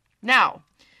Portland. Now,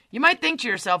 you might think to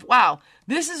yourself, wow,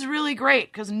 this is really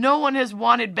great, because no one has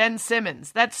wanted Ben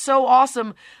Simmons. That's so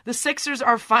awesome. The Sixers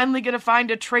are finally going to find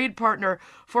a trade partner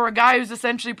for a guy who's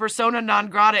essentially persona non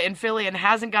grata in Philly and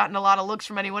hasn't gotten a lot of looks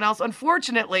from anyone else.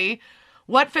 Unfortunately,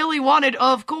 what Philly wanted,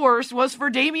 of course, was for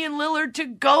Damian Lillard to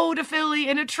go to Philly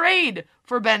in a trade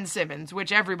for Ben Simmons,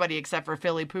 which everybody except for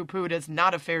Philly poo-pooed as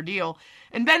not a fair deal.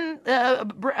 And Damian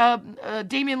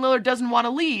Lillard doesn't want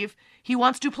to leave. He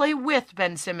wants to play with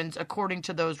Ben Simmons, according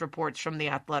to those reports from The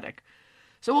Athletic.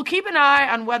 So we'll keep an eye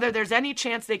on whether there's any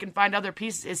chance they can find other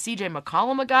pieces. Is CJ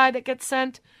McCollum a guy that gets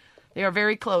sent? They are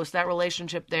very close, that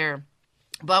relationship there.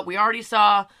 But we already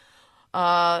saw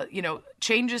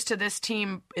changes to this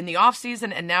team in the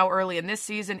offseason and now early in this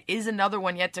season. Is another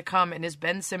one yet to come, and is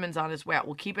Ben Simmons on his way out?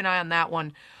 We'll keep an eye on that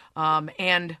one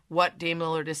and what Dame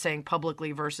Lillard is saying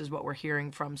publicly versus what we're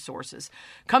hearing from sources.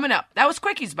 Coming up, that was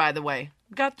Quickies, by the way.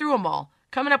 Got through them all.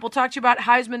 Coming up, we'll talk to you about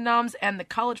Heisman noms and the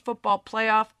college football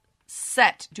playoff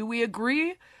set. Do we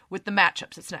agree with the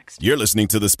matchups? It's next. You're listening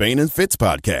to the Spain and Fitz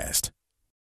podcast.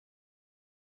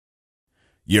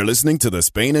 You're listening to the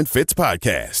Spain and Fitz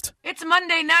podcast. It's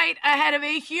Monday night ahead of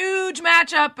a huge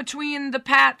matchup between the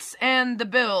Pats and the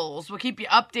Bills. We'll keep you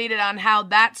updated on how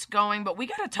that's going, but we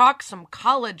got to talk some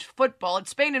college football.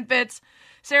 It's Spain and Fitz.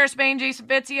 Sarah Spain, Jason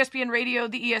Fitz, ESPN Radio,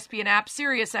 the ESPN app,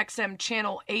 Sirius XM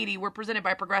Channel 80. We're presented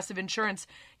by Progressive Insurance.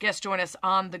 Guests join us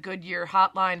on the Goodyear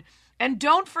Hotline. And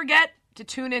don't forget to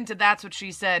tune into That's What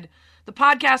She Said, the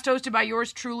podcast hosted by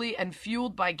yours truly and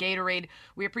fueled by Gatorade.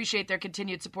 We appreciate their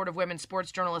continued support of women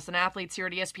sports journalists and athletes here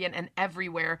at ESPN and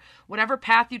everywhere. Whatever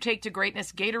path you take to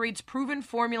greatness, Gatorade's proven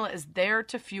formula is there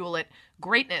to fuel it.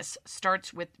 Greatness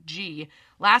starts with G.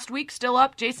 Last week, still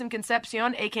up, Jason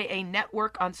Concepcion, a.k.a.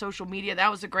 Network on social media. That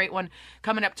was a great one.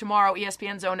 Coming up tomorrow,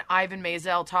 ESPN's own Ivan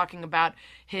Maisel talking about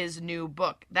his new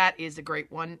book. That is a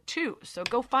great one, too. So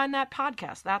go find that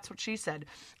podcast. That's what she said.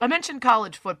 I mentioned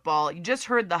college football. You just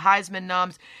heard the Heisman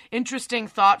noms. Interesting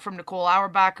thought from Nicole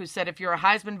Auerbach, who said if you're a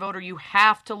Heisman voter, you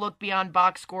have to look beyond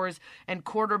box scores and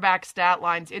quarterback stat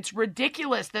lines. It's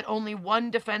ridiculous that only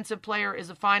one defensive player is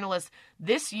a finalist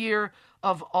this year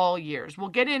of all years. We'll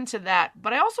get into that,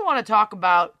 but I also want to talk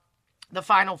about the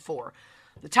Final Four.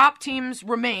 The top teams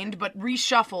remained, but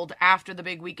reshuffled after the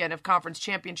big weekend of conference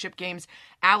championship games.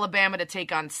 Alabama to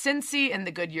take on Cincy in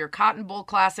the Goodyear Cotton Bowl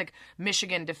Classic.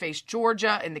 Michigan to face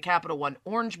Georgia in the Capital One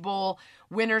Orange Bowl.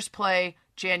 Winners play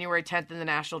January 10th in the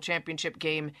national championship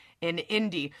game in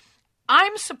Indy.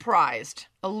 I'm surprised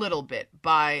a little bit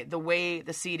by the way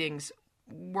the seedings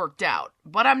worked out.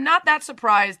 But I'm not that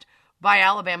surprised by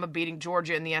Alabama beating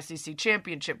Georgia in the SEC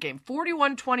championship game.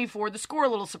 41-24, the score a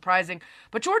little surprising,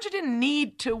 but Georgia didn't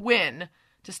need to win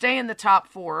to stay in the top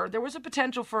 4. There was a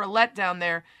potential for a letdown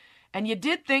there, and you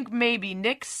did think maybe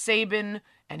Nick Saban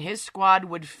and his squad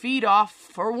would feed off,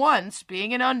 for once,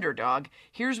 being an underdog.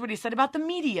 Here's what he said about the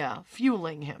media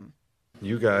fueling him.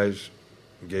 You guys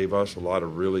gave us a lot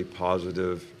of really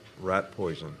positive rat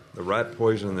poison. The rat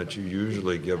poison that you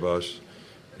usually give us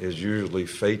is usually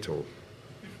fatal.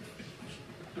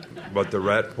 But the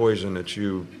rat poison that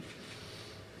you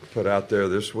put out there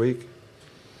this week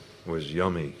was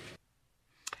yummy.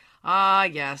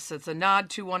 Yes, it's a nod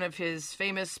to one of his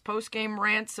famous post-game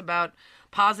rants about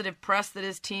positive press that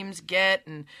his teams get,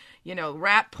 and,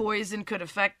 rat poison could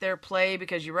affect their play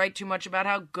because you write too much about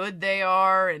how good they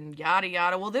are, and yada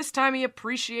yada. Well, this time he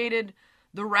appreciated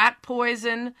the rat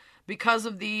poison because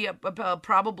of the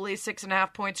probably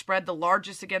 6.5-point spread, the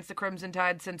largest against the Crimson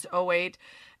Tide since 2008.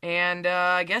 And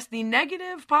I guess the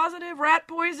negative, positive rat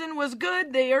poison was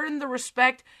good. They earned the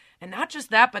respect. And not just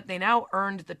that, but they now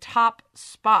earned the top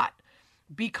spot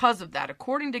because of that.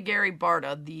 According to Gary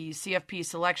Barta, the CFP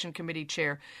selection committee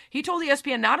chair, he told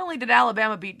ESPN not only did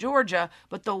Alabama beat Georgia,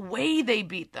 but the way they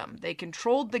beat them. They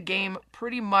controlled the game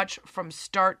pretty much from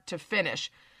start to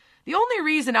finish. The only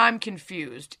reason I'm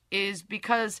confused is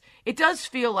because it does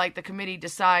feel like the committee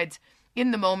decides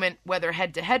in the moment whether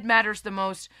head-to-head matters the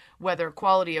most, whether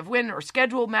quality of win or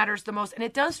schedule matters the most, and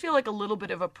it does feel like a little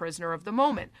bit of a prisoner of the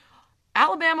moment.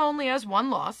 Alabama only has one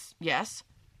loss, yes,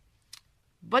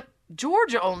 but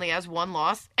Georgia only has one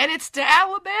loss, and it's to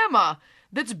Alabama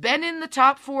that's been in the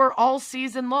top 4 all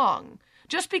season long.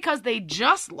 Just because they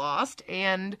just lost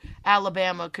and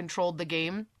Alabama controlled the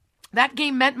game, that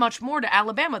game meant much more to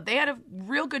Alabama. They had a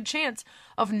real good chance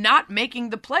of not making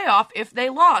the playoff if they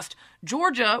lost.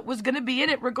 Georgia was going to be in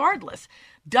it regardless.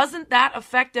 Doesn't that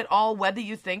affect at all whether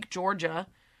you think Georgia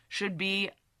should be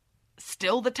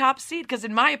still the top seed? Because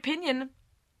in my opinion,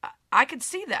 I could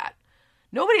see that.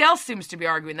 Nobody else seems to be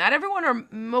arguing that. Everyone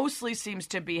mostly seems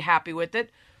to be happy with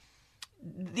it.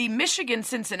 The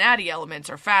Michigan-Cincinnati elements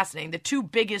are fascinating. The 2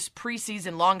 biggest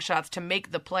preseason long shots to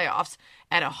make the playoffs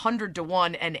at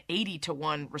 100-1 and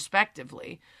 80-1,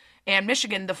 respectively. And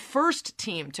Michigan, the first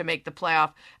team to make the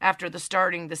playoff after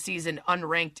starting the season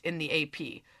unranked in the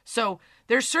AP. So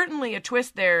there's certainly a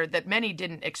twist there that many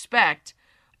didn't expect.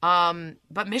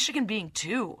 But Michigan being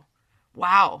 2,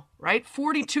 wow, right?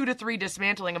 42-3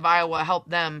 dismantling of Iowa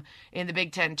helped them in the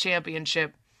Big Ten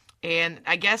championship. And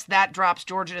I guess that drops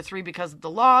Georgia to 3 because of the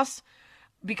loss,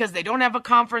 because they don't have a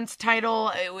conference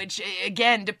title, which,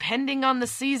 again, depending on the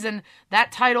season,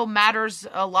 that title matters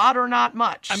a lot or not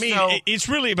much. I mean, it's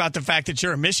really about the fact that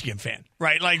you're a Michigan fan,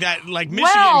 right? Like Michigan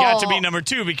got to be number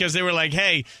 2 because they were like,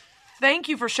 hey. Thank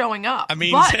you for showing up. I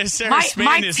mean, but Sarah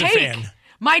Spain is a fan.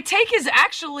 My take is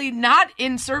actually not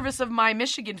in service of my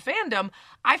Michigan fandom.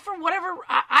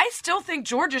 I still think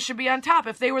Georgia should be on top.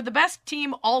 If they were the best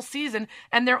team all season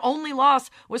and their only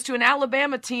loss was to an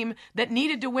Alabama team that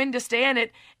needed to win to stay in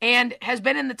it and has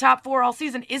been in the top 4 all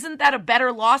season, isn't that a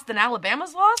better loss than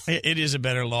Alabama's loss? It is a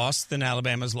better loss than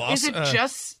Alabama's loss. Is it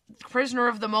just prisoner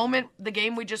of the moment, the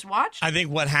game we just watched? I think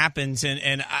what happens,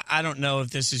 and I don't know if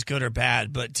this is good or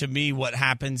bad, but to me what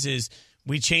happens is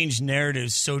we changed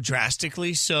narratives so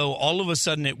drastically. So all of a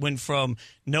sudden it went from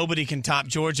nobody can top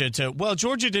Georgia to, well,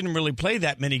 Georgia didn't really play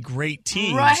that many great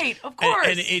teams. Right, of course.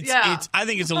 And it's I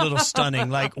think it's a little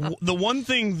stunning. Like the one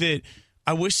thing that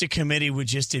I wish the committee would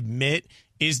just admit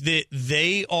is that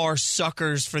they are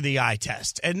suckers for the eye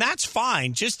test. And that's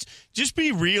fine. Just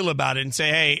be real about it and say,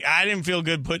 hey, I didn't feel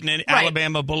good putting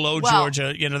Alabama below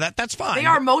Georgia. That's fine. They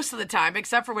are most of the time,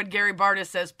 except for when Gary Barta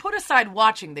says, put aside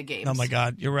watching the games. Oh, my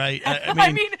God. You're right.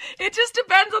 I mean, it just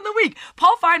depends on the week.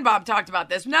 Paul Feinbaum talked about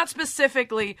this, not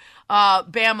specifically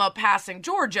Bama passing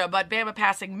Georgia, but Bama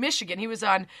passing Michigan. He was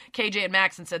on KJ and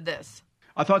Max and said this.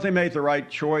 I thought they made the right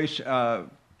choice.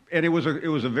 And it was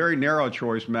a very narrow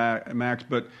choice, Max,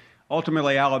 but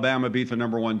ultimately Alabama beat the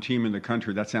number 1 team in the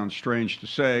country. That sounds strange to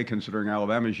say, considering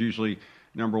Alabama is usually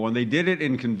number 1. They did it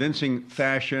in convincing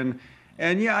fashion.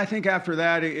 And, I think after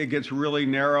that it gets really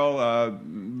narrow.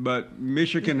 But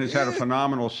Michigan has had a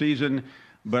phenomenal season.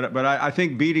 But I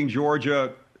think beating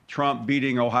Georgia, Trump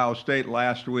beating Ohio State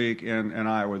last week and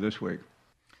Iowa this week.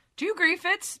 Do you agree,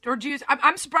 Fitz? Or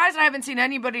I'm surprised I haven't seen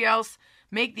anybody else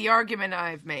make the argument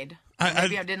I've made.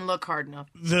 Maybe I didn't look hard enough.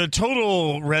 The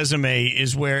total resume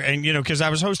is where, and because I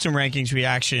was hosting Rankings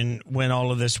Reaction when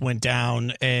all of this went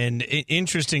down, and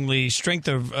interestingly, strength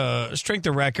of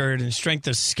record and strength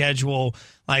of schedule.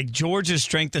 Like Georgia's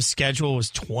strength of schedule was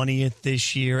 20th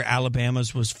this year.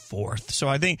 Alabama's was 4th. So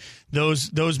I think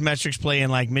those metrics play in,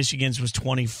 like Michigan's was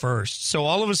 21st. So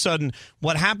all of a sudden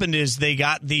what happened is they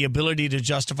got the ability to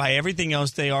justify everything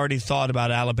else they already thought about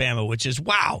Alabama, which is,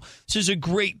 wow, this is a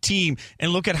great team.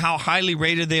 And look at how highly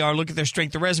rated they are. Look at their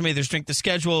strength of resume, their strength of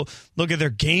schedule. Look at their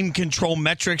game control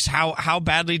metrics. How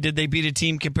badly did they beat a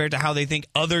team compared to how they think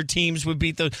other teams would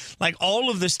beat those? Like all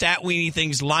of the stat weenie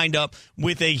things lined up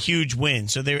with a huge win.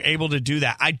 So they were able to do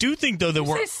that. I do think, though, that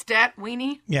we're stat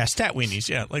weenie. Yeah, stat weenies.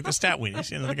 Yeah, like the stat weenies.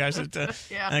 The guys that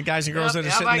guys and girls that are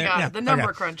sitting there. Yeah, the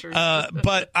number crunchers.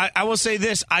 But I will say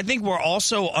this: I think we're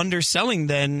also underselling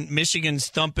then Michigan's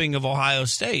thumping of Ohio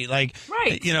State. Like,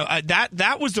 right?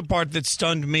 That was the part that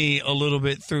stunned me a little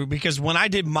bit through, because when I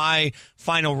did my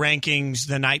final rankings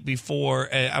the night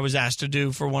before I was asked to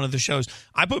do for one of the shows,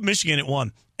 I put Michigan at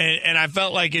 1. And I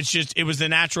felt like it was the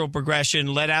natural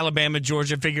progression. Let Alabama,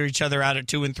 Georgia figure each other out at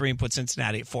 2 and 3 and put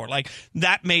Cincinnati at 4. Like,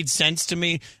 that made sense to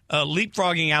me.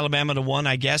 Leapfrogging Alabama to 1,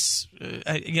 I guess,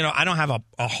 I don't have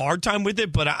a hard time with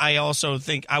it, but I also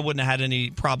think I wouldn't have had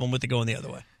any problem with it going the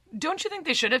other way. Don't you think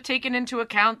they should have taken into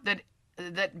account that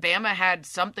Bama had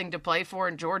something to play for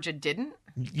and Georgia didn't?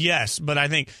 Yes, but I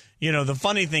think, the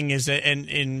funny thing is that,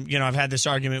 and I've had this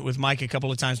argument with Mike a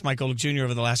couple of times, Mike Golick Jr.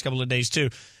 over the last couple of days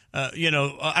too.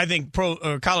 I think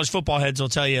college football heads will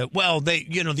tell you, well,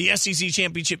 the SEC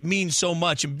championship means so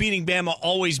much, and beating Bama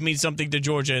always means something to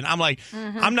Georgia. And I'm like,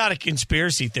 I'm not a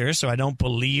conspiracy theorist, so I don't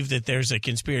believe that there's a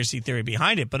conspiracy theory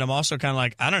behind it. But I'm also kind of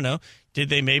like, I don't know. Did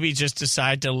they maybe just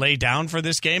decide to lay down for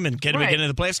this game and get into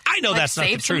the playoffs? I know that's not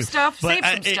the truth. Save some stuff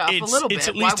a little bit. It's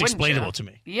at least explainable to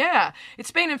me. Yeah. It's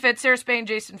Spain and Fitz, Sarah Spain,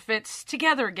 Jason Fitz,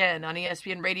 together again on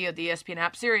ESPN Radio, the ESPN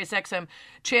app, Sirius XM,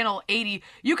 Channel 80.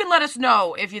 You can let us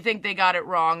know if you think they got it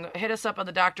wrong. Hit us up on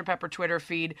the Dr. Pepper Twitter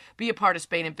feed. Be a part of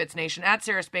Spain and Fitz Nation, at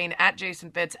Sarah Spain, at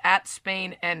Jason Fitz, at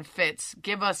Spain and Fitz.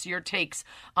 Give us your takes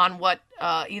on what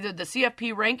either the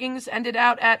CFP rankings ended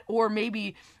out at, or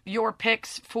maybe your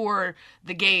picks for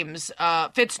the games.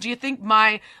 Fitz, do you think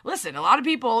listen, a lot of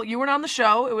people, you weren't on the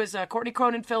show. It was Courtney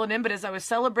Cronin filling in, but as I was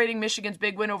celebrating Michigan's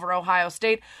big win over Ohio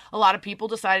State, a lot of people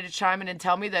decided to chime in and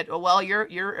tell me that,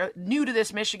 you're new to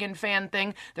this Michigan fan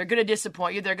thing. They're going to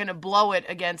disappoint you. They're going to blow it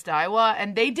against Iowa,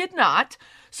 and they did not.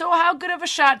 So how good of a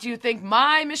shot do you think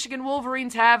my Michigan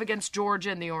Wolverines have against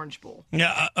Georgia in the Orange Bowl?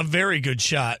 Yeah, a very good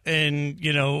shot. And,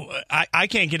 I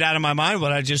can't get out of my mind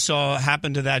what I just saw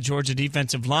happen to that Georgia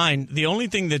defensive line. The only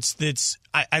thing that's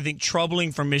I think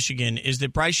troubling for Michigan is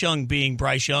that Bryce Young being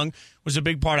Bryce Young was a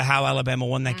big part of how Alabama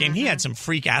won that game. He had some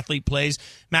freak athlete plays.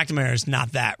 McNamara is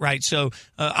not that, right? So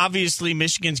obviously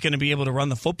Michigan's going to be able to run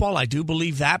the football. I do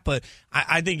believe that, but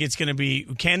I think it's going to be,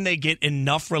 can they get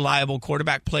enough reliable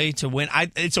quarterback play to win?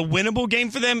 It's a winnable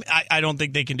game for them. I don't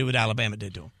think they can do what Alabama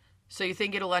did to them. So you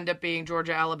think it'll end up being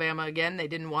Georgia-Alabama again? They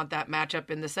didn't want that matchup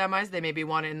in the semis. They maybe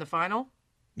want it in the final?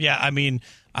 Yeah, I mean,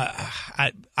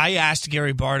 I asked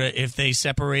Gary Barta if they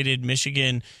separated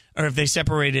Michigan or if they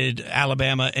separated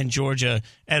Alabama and Georgia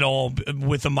at all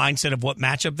with the mindset of what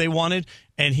matchup they wanted,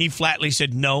 and he flatly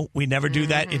said, no, we never do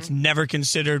that. It's never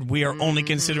considered. We are only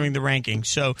considering the rankings.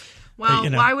 So, well,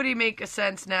 why would he make a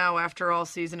sense now after all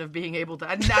season of being able to?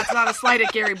 And that's not a slight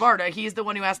at Gary Barta. He's the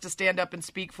one who has to stand up and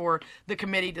speak for the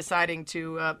committee deciding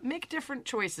to make different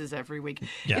choices every week.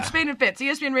 Yeah. It's Spain and Fitz.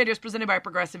 ESPN Radio is presented by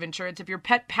Progressive Insurance. If your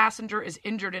pet passenger is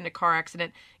injured in a car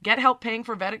accident, get help paying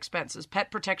for vet expenses. Pet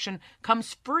protection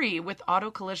comes free with auto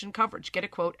collision coverage. Get a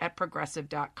quote at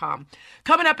Progressive.com.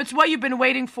 Coming up, it's what you've been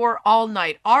waiting for all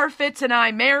night. Are Fitz and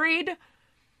I married?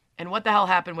 And what the hell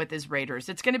happened with his Raiders?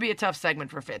 It's going to be a tough segment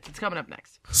for Fitz. It's coming up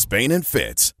next. Spain and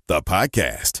Fitz, the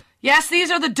podcast. Yes, these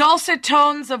are the dulcet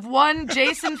tones of one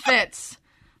Jason Fitz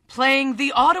playing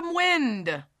the autumn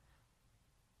wind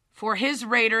for his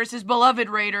Raiders, his beloved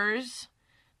Raiders.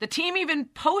 The team even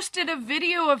posted a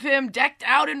video of him decked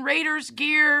out in Raiders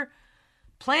gear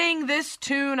playing this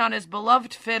tune on his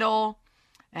beloved fiddle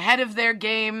ahead of their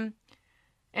game.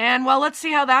 And, well, let's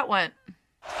see how that went.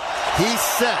 He's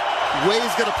set.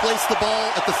 Way's going to place the ball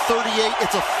at the 38.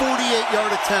 It's a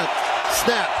 48-yard attempt.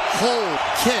 Snap, hold,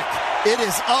 kick. It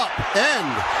is up, and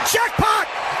jackpot!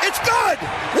 It's good!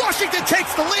 Washington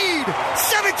takes the lead,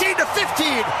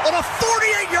 17-15 on a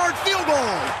 48-yard field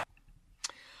goal.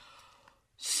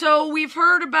 So we've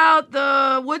heard about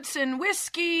the Woodson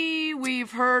whiskey.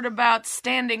 We've heard about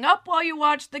standing up while you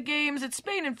watch the games. It's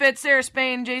Spain and Fitz, Sarah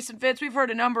Spain, Jason Fitz. We've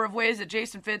heard a number of ways that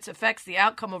Jason Fitz affects the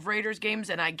outcome of Raiders games,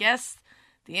 and I guess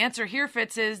The answer here,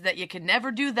 Fitz, is that you can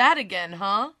never do that again,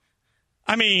 huh?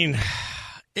 I mean,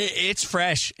 it's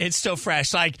fresh. It's still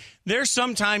fresh. Like, there's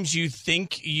sometimes you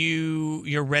think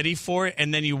you're ready for it,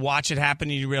 and then you watch it happen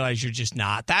and you realize you're just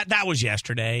not. That was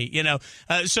yesterday,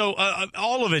 So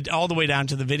all of it, all the way down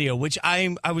to the video, which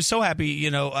I was so happy.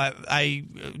 I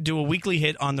do a weekly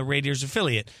hit on the Raiders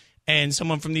affiliate. And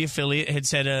someone from the affiliate had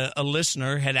said a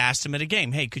listener had asked him at a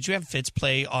game, hey, could you have Fitz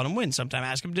play Autumn Wind sometime?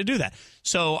 Ask him to do that.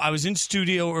 So I was in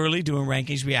studio early doing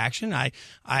Rankings Reaction. I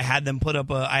had them put up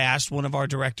I asked one of our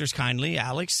directors kindly,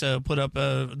 Alex, put up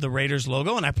the Raiders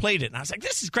logo, and I played it. And I was like,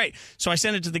 this is great. So I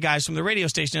sent it to the guys from the radio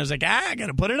station. I was like, I got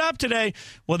to put it up today.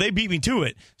 Well, they beat me to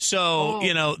it. So,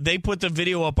 they put the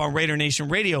video up on Raider Nation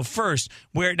Radio first,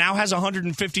 where it now has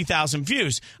 150,000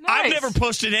 views. Nice. I've never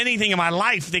posted anything in my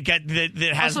life that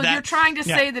has that. You're trying to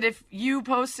say that if you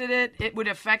posted it, it would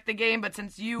affect the game, but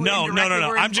since you No.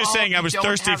 were I'm just saying I was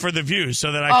thirsty for the views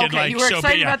so that I could you were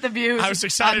excited about the views. I was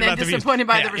excited about the views. Disappointed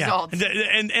by the results.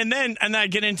 And then I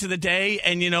get into the day,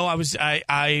 and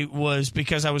I was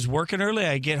because I was working early.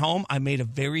 I get home, I made a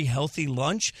very healthy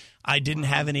lunch. I didn't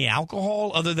have any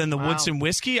alcohol other than the Woodson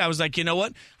whiskey. I was like, you know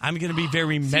what? I'm going to be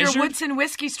very measured. So your Woodson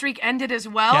whiskey streak ended as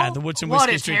well? Yeah, the Woodson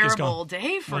whiskey streak is gone. What a terrible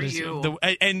day for you.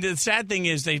 And the sad thing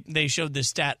is they showed this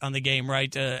stat on the game,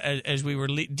 right, as we were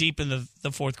deep in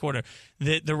the fourth quarter.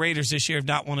 The Raiders this year have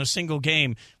not won a single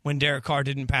game when Derek Carr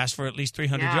didn't pass for at least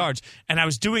 300 yards. And I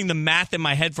was doing the math in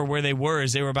my head for where they were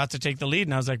as they were about to take the lead,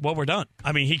 and I was like, well, we're done.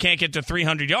 I mean, he can't get to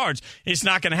 300 yards. It's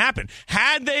not going to happen.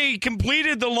 Had they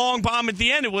completed the long bomb at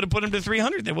the end, it would have put him to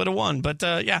 300. They would have won. But,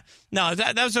 that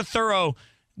was a thorough,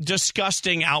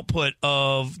 disgusting output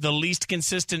of the least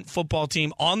consistent football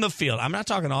team on the field. I'm not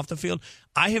talking off the field.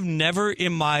 I have never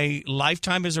in my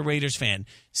lifetime as a Raiders fan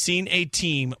seen a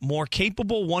team more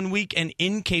capable one week and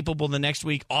incapable the next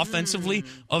week offensively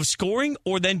of scoring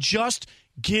or than just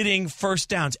getting first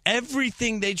downs.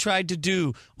 Everything they tried to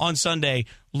do on Sunday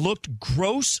looked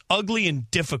gross, ugly,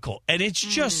 and difficult. And it's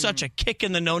just such a kick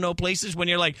in the no-no places when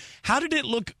you're like, how did it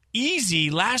look easy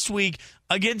last week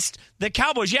against the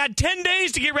Cowboys? You had 10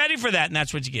 days to get ready for that, and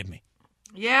that's what you give me.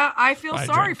 Yeah, I feel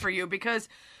sorry for you because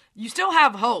you still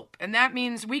have hope, and that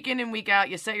means week in and week out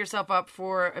you set yourself up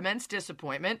for immense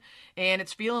disappointment, and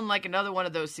it's feeling like another one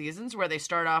of those seasons where they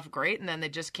start off great and then they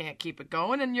just can't keep it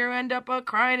going, and you end up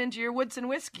crying into your Woodson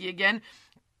whiskey again,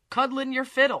 cuddling your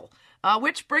fiddle.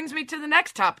 Which brings me to the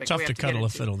next topic. Tough to cuddle a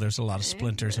fiddle. There's a lot of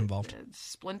splinters involved.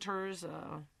 Splinters,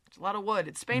 it's a lot of wood.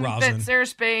 It's Spain and Fitz, Sarah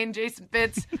Spain, Jason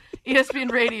Fitz,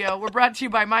 ESPN Radio. We're brought to you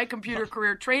by My Computer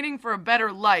Career, training for a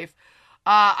better life.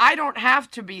 I don't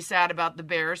have to be sad about the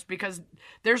Bears because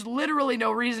there's literally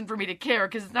no reason for me to care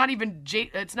because it's not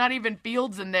even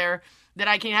Fields in there that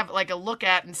I can have like a look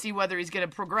at and see whether he's going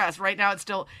to progress. Right now it's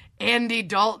still Andy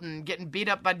Dalton getting beat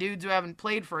up by dudes who haven't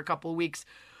played for a couple of weeks.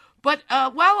 But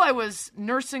while I was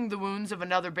nursing the wounds of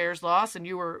another Bears loss and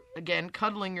you were, again,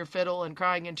 cuddling your fiddle and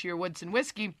crying into your Woodson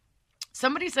whiskey,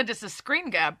 somebody sent us a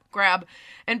screen grab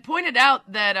and pointed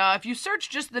out that if you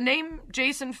search just the name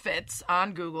Jason Fitz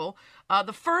on Google,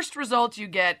 the first result you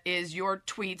get is your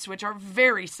tweets, which are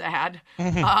very sad.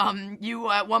 You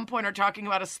at one point are talking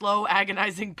about a slow,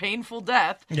 agonizing, painful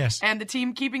death. Yes. And the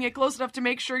team keeping it close enough to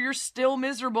make sure you're still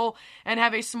miserable and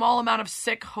have a small amount of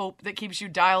sick hope that keeps you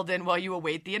dialed in while you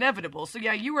await the inevitable. So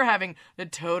yeah, you were having a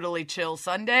totally chill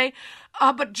Sunday.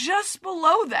 But just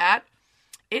below that,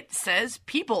 it says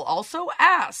people also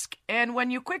ask. And when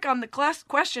you click on the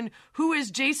question, who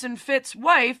is Jason Fitz's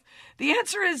wife, the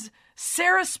answer is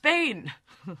Sarah Spain,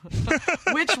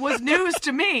 which was news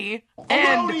to me.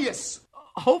 And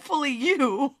hopefully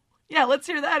you. Yeah, let's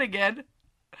hear that again.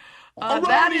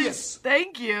 That is,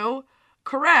 thank you,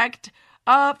 correct.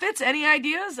 Fitz, any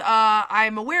ideas?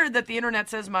 I'm aware that the internet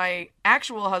says my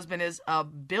actual husband is a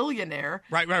billionaire.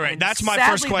 Right. That's my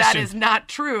first question. That is not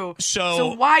true.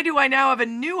 So why do I now have a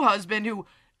new husband who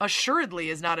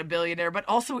assuredly is not a billionaire, but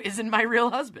also isn't my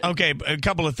real husband? Okay, a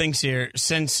couple of things here.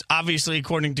 Since obviously,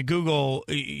 according to Google,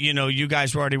 you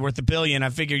guys were already worth $1 billion. I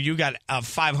figure you got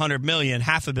 $500 million,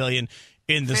 $500 million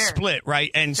in the split, right?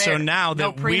 And so now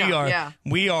that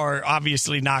we are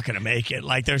obviously not going to make it.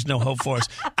 Like, there's no hope for us.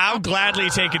 I'll gladly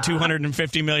take a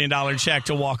 $250 million check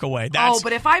to walk away.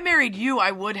 But if I married you,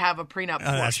 I would have a prenup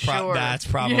for sure. That's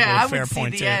probably a fair point. I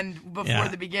would see the end before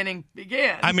the beginning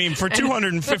began. I mean, for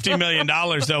 $250 million,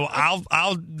 though,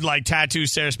 I'll like tattoo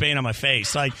Sarah Spain on my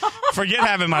face. Like, forget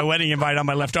having my wedding invite on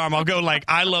my left arm. I'll go like,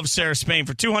 I love Sarah Spain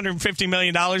for $250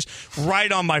 million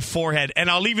right on my forehead. And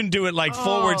I'll even do it like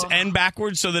forwards and backwards,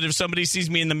 so that if somebody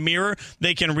sees me in the mirror,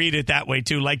 they can read it that way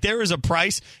too. Like, there is a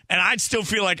price, and I'd still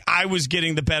feel like I was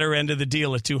getting the better end of the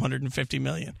deal at $250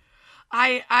 million.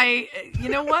 You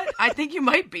know what? I think you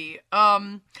might be.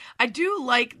 I do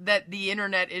like that the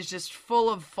internet is just full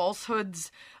of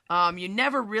falsehoods. You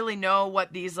never really know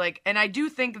what these and I do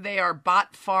think they are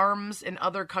bot farms in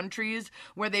other countries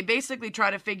where they basically try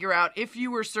to figure out if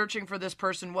you were searching for this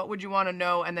person, what would you want to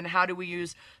know? And then how do we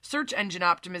use search engine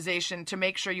optimization to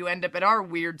make sure you end up at our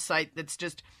weird site that's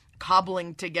just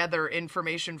cobbling together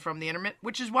information from the internet,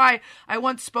 which is why I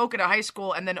once spoke at a high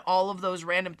school and then all of those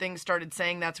random things started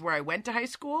saying that's where I went to high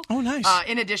school. Oh, nice.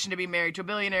 In addition to being married to a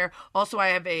billionaire. Also, I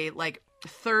have a a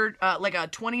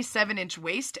 27-inch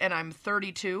waist and I'm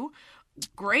 32.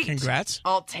 Great. Congrats.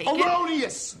 I'll take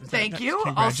Erroneous. it. Thank you.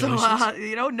 Also,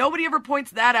 nobody ever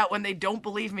points that out when they don't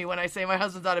believe me when I say my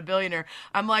husband's not a billionaire.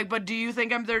 I'm like, but do you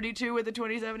think I'm 32 with a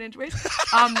 27-inch waist?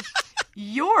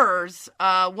 Yours,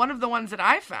 one of the ones that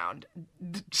I found,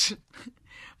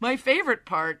 my favorite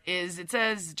part is it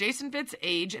says Jason Fitz'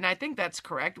 age, and I think that's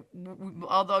correct,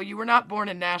 although you were not born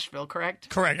in Nashville, correct?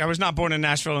 Correct. I was not born in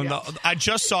Nashville. Yeah. I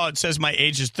just saw it says my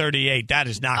age is 38. That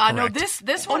is not correct. No,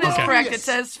 this one is correct. It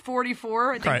says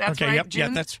 44. I think that's right. Yep.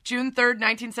 June 3rd,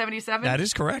 1977. That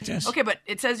is correct, yes. Okay, but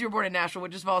it says you were born in Nashville,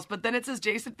 which is false. But then it says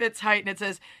Jason Fitz' height, and it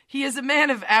says he is a man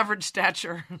of average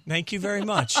stature. Thank you very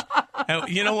much.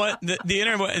 You know what? The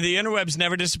interwebs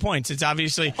never disappoints. It's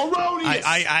obviously erroneous.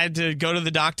 I had to go to the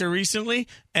doctor recently,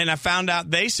 and I found out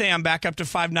they say I'm back up to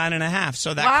 5'9.5".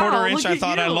 So that quarter inch I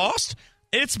thought I lost,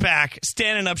 it's back,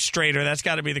 standing up straighter. That's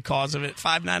got to be the cause of it.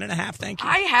 5'9.5". Thank you.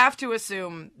 I have to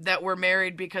assume that we're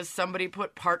married because somebody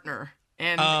put partner,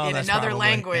 and in another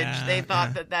language they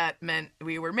thought that meant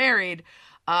we were married.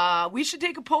 We should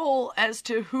take a poll as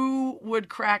to who would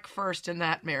crack first in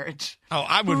that marriage. Oh,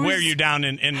 I would wear you down,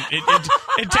 and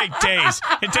it'd take days.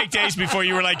 It'd take days before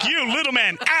you were like, you little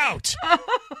man, out.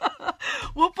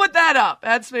 We'll put that up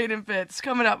at Spain and Fitz.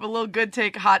 Coming up, a little good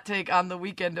take, hot take on the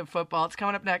weekend of football. It's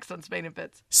coming up next on Spain and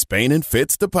Fitz. Spain and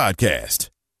Fitz, the podcast.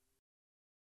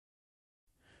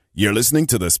 You're listening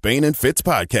to the Spain and Fitz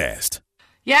podcast.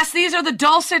 Yes, these are the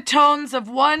dulcet tones of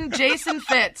one Jason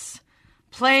Fitz.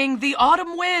 Playing the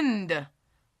Autumn Wind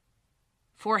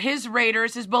for his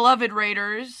Raiders, his beloved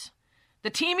Raiders. The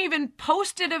team even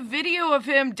posted a video of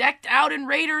him decked out in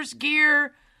Raiders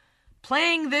gear,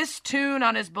 playing this tune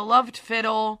on his beloved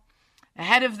fiddle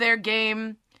ahead of their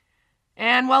game.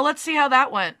 And, well, let's see how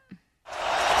that went.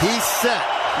 He's set.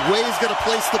 Way's going to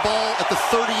place the ball at the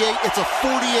 38. It's a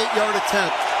 48-yard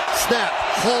attempt. Snap,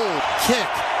 hold, kick.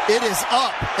 It is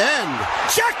up, and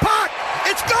jackpot!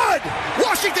 It's good!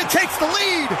 Washington takes the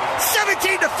lead,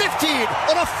 17-15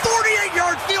 on a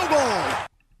 48-yard field goal.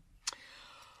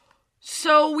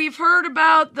 So we've heard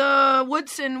about the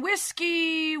Woodson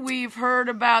whiskey. We've heard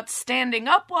about standing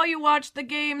up while you watch the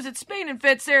games. It's Spain and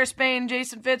Fitz, Sarah Spain,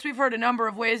 Jason Fitz. We've heard a number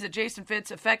of ways that Jason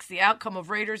Fitz affects the outcome of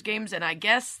Raiders games, and I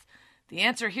guess the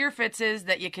answer here, Fitz, is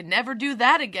that you can never do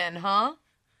that again, huh?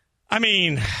 I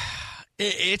mean,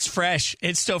 it's fresh.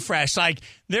 It's still fresh. Like,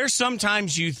 there's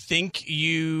sometimes you think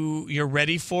you're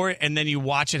ready for it, and then you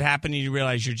watch it happen, and you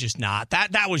realize you're just not.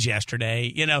 That was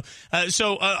yesterday,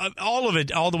 So all of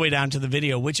it, all the way down to the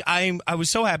video, which I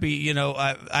was so happy.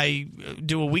 I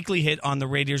do a weekly hit on the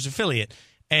Raiders affiliate.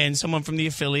 And someone from the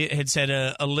affiliate had said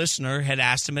a listener had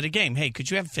asked him at a game, hey, could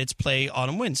you have Fitz play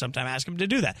Autumn Wind sometime? Ask him to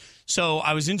do that. So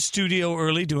I was in studio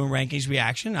early doing Rankings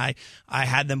Reaction. I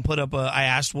had them put up I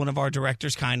asked one of our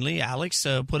directors kindly, Alex,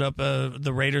 put up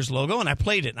the Raiders logo, and I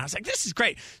played it. And I was like, this is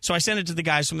great. So I sent it to the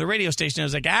guys from the radio station. I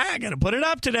was like, I got to put it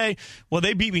up today. Well,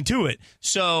 they beat me to it.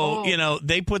 So,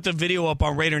 they put the video up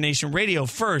on Raider Nation Radio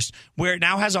first, where it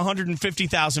now has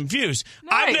 150,000 views.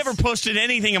 Nice. I've never posted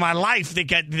anything in my life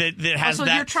that has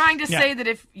that. You're trying to say that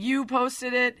if you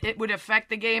posted it, it would affect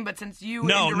the game, but since you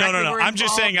No. were I'm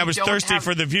just saying I was thirsty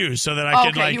for the views so that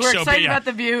I could you were excited about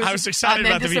the views. I was excited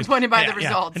about the views. Disappointed by the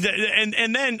results.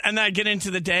 And then I get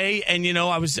into the day, and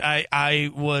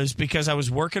I was because I was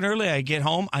working early. I get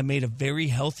home, I made a very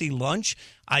healthy lunch.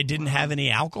 I didn't have any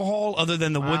alcohol other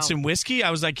than the Woodson whiskey.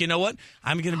 I was like, you know what?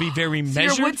 I'm going to be very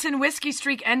measured. Your Woodson whiskey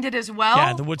streak ended as well?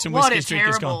 Yeah, the Woodson whiskey streak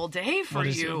is gone. What a terrible day for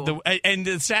you. And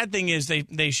the sad thing is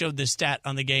they showed this stat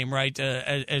on the game, right,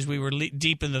 as we were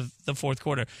deep in the fourth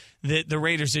quarter. The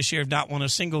Raiders this year have not won a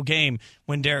single game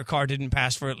when Derek Carr didn't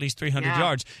pass for at least 300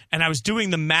 yards. And I was doing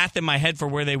the math in my head for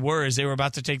where they were as they were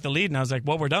about to take the lead, and I was like,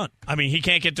 well, we're done. I mean, he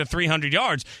can't get to 300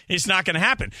 yards. It's not going to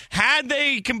happen. Had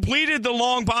they completed the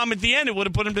long bomb at the end, it would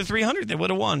have put him to 300. They would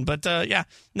have won. But, that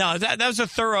was a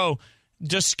thorough,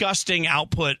 disgusting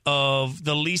output of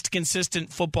the least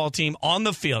consistent football team on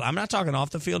the field. I'm not talking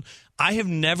off the field. I have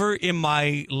never in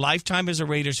my lifetime as a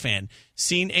Raiders fan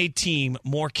seen a team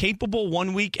more capable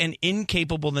one week and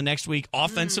incapable the next week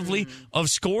offensively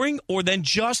of scoring, or then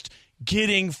just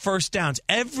getting first downs.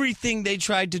 Everything they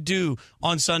tried to do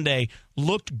on Sunday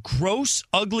looked gross,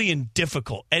 ugly, and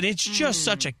difficult. And it's just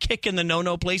such a kick in the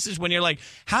no-no places when you're like,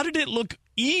 how did it look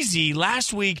easy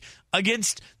last week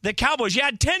against the Cowboys? You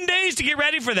had 10 days to get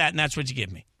ready for that, and that's what you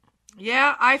give me.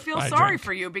 Yeah, I feel sorry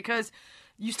for you because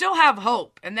you still have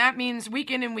hope, and that means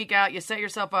week in and week out, you set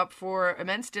yourself up for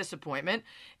immense disappointment,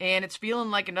 and it's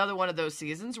feeling like another one of those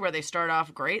seasons where they start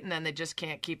off great, and then they just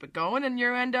can't keep it going, and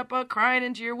you end up crying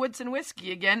into your Woodson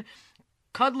whiskey again,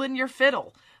 cuddling your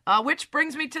fiddle. Which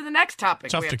brings me to the next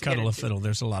topic. Tough to cuddle a fiddle.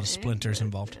 There's a lot of splinters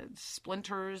involved.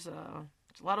 Splinters,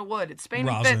 it's a lot of wood. It's Spain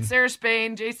and Fitz, Sarah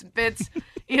Spain, Jason Fitz,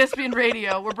 ESPN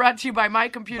Radio. We're brought to you by My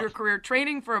Computer Career,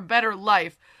 training for a better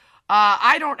life.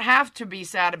 I don't have to be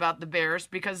sad about the Bears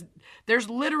because there's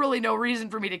literally no reason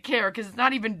for me to care because it's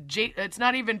not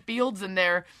even Fields in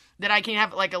there that I can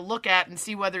have like a look at and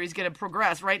see whether he's going to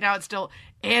progress. Right now it's still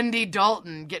Andy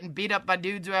Dalton getting beat up by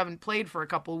dudes who haven't played for a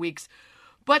couple of weeks.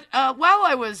 But while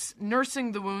I was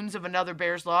nursing the wounds of another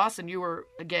Bears loss and you were,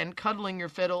 again, cuddling your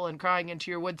fiddle and crying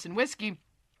into your Woodson whiskey,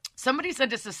 somebody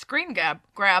sent us a screen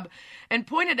grab and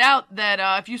pointed out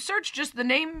that if you search just the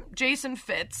name Jason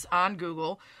Fitz on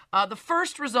Google, the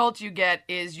first result you get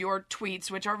is your tweets,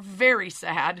 which are very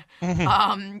sad.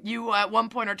 You, at one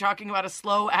point, are talking about a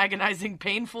slow, agonizing,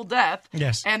 painful death.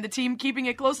 Yes. And the team keeping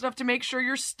it close enough to make sure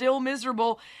you're still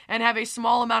miserable and have a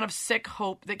small amount of sick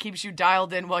hope that keeps you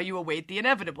dialed in while you await the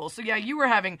inevitable. So, yeah, you were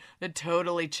having the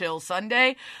totally chill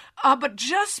Sunday. But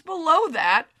just below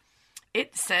that,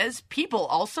 it says people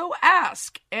also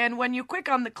ask. And when you click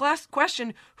on the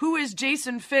question, who is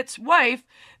Jason Fitz's wife,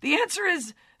 the answer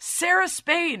is Sarah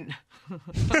Spain,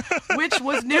 which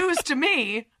was news to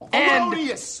me.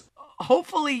 Erroneous. And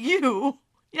hopefully you.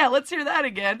 Yeah, let's hear that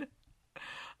again.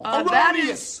 That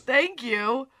is, thank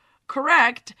you,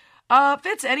 correct.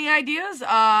 Fitz, any ideas?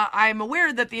 I'm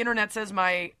aware that the internet says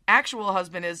my actual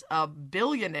husband is a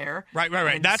billionaire.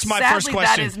 Right. That's my sadly, first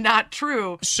question. That is not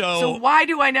true. So why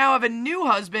do I now have a new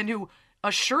husband who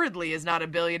assuredly is not a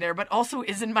billionaire, but also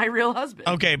isn't my real husband?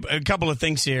 Okay, a couple of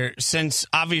things here. Since,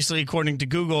 obviously, according to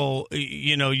Google,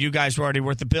 you guys were already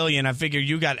worth $1 billion, I figure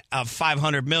you got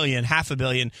 $500 million, $500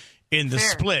 million in the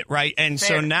split, right? And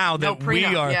so now that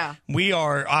we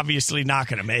are obviously not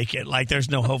going to make it. Like, there's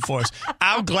no hope for us.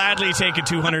 I'll gladly take a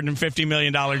 $250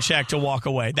 million check to walk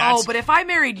away. But if I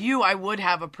married you, I would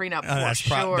have a prenup for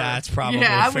sure. That's probably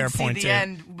a fair point, too. I would see the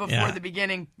end before the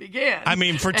beginning began. I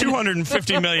mean, for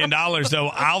 $250 million, though,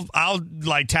 I'll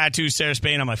like tattoo Sarah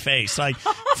Spain on my face. Like,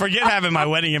 forget having my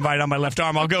wedding invite on my left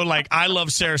arm. I'll go like, I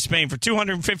love Sarah Spain for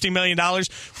 $250 million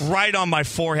right on my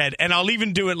forehead. And I'll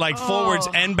even do it like forwards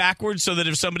and backwards, so that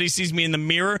if somebody sees me in the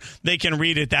mirror, they can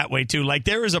read it that way too. Like,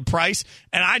 there is a price,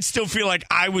 and I'd still feel like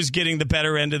I was getting the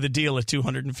better end of the deal at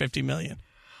 $250 million.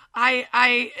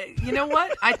 You know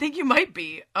what? I think you might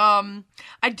be. I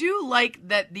do like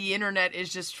that the internet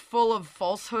is just full of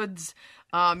falsehoods.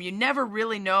 You never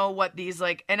really know what these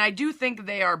and I do think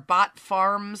they are bot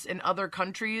farms in other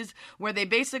countries where they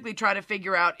basically try to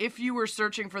figure out if you were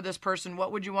searching for this person,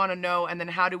 what would you want to know? And then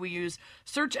how do we use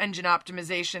search engine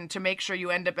optimization to make sure you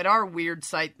end up at our weird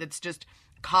site that's just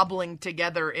cobbling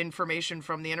together information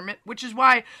from the internet, which is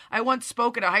why I once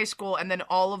spoke at a high school and then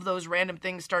all of those random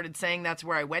things started saying that's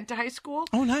where I went to high school.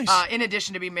 Oh, nice. In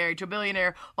addition to being married to a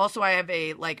billionaire. Also, I have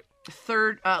a a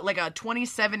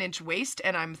 27-inch waist,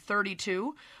 and I'm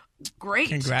 32. Great.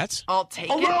 Congrats. I'll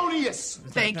take Erroneous.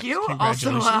 it. Thank you.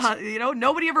 Also,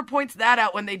 nobody ever points that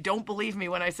out when they don't believe me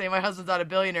when I say my husband's not a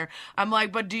billionaire. I'm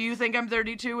like, but do you think I'm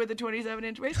 32 with a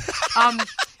 27-inch waist?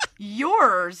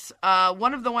 Yours,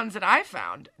 one of the ones that I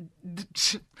found,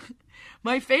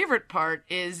 my favorite part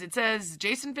is it says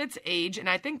Jason Fitz age, and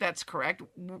I think that's correct,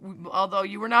 although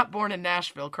you were not born in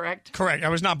Nashville, correct? Correct. I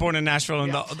was not born in Nashville.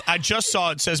 And I just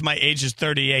saw it says my age is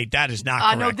 38. That is not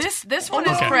correct. No, this one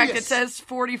is correct. It says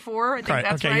 44. I think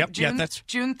that's right. Yep.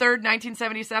 June 3rd,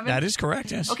 1977. That is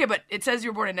correct, yes. Okay, but it says you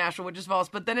were born in Nashville, which is false.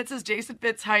 But then it says Jason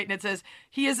Fitz height, and it says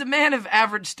he is a man of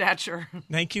average stature.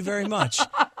 Thank you very much.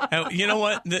 You know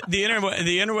what? The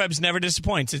interwebs never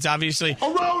disappoints. It's obviously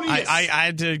erroneous. I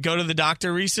had to go to the doctor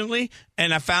recently,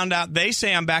 and I found out they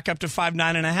say I'm back up to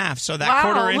 5'9.5". So that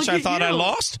quarter inch I thought I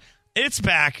lost, it's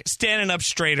back, standing up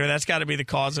straighter. That's got to be the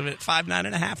cause of it.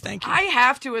 5'9.5". Thank you. I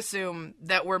have to assume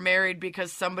that we're married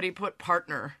because somebody put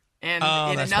partner, and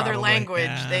in another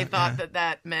language they thought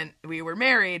that meant we were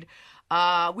married.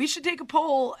 We should take a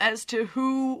poll as to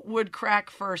who would crack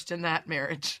first in that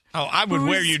marriage. Oh, I would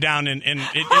wear you down, and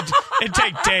it'd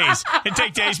take days. It'd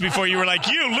take days before you were like,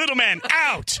 you little man,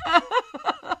 out.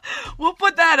 We'll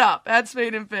put that up at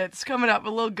Spain and Fitz. Coming up, a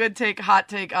little good take, hot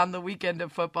take on the weekend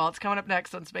of football. It's coming up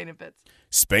next on Spain and Fitz.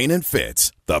 Spain and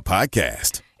Fitz, the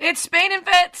podcast. It's Spain and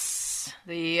Fitz,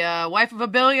 the wife of a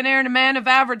billionaire and a man of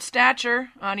average stature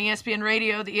on ESPN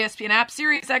Radio, the ESPN app,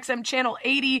 Sirius XM Channel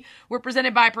 80. We're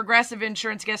presented by Progressive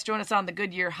Insurance. Guests join us on the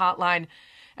Goodyear Hotline.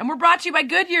 And we're brought to you by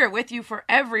Goodyear, with you for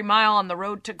every mile on the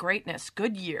road to greatness.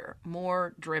 Goodyear,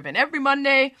 more driven. Every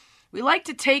Monday, we like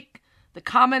to take the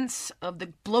comments of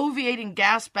the bloviating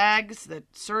gas bags that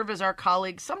serve as our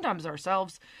colleagues, sometimes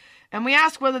ourselves, and we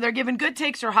ask whether they're giving good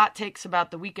takes or hot takes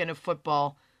about the weekend of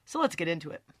football. So let's get into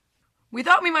it. We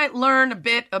thought we might learn a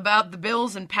bit about the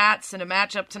Bills and Pats in a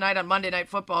matchup tonight on Monday Night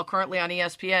Football, currently on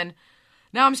ESPN.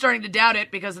 Now I'm starting to doubt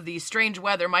it because of the strange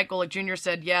weather. Mike Golick Jr.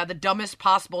 said, yeah, the dumbest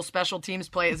possible special teams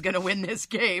play is going to win this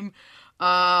game.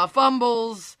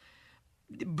 Fumbles,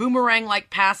 boomerang-like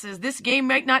passes. This game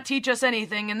might not teach us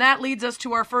anything, and that leads us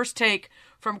to our first take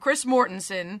from Chris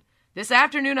Mortensen this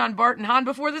afternoon on Bart and Hahn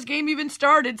before this game even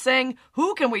started, saying,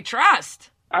 who can we trust?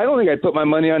 I don't think I'd put my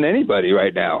money on anybody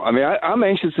right now. I mean, I'm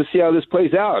anxious to see how this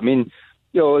plays out. I mean,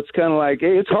 it's kind of like,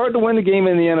 hey, it's hard to win the game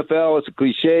in the NFL. It's a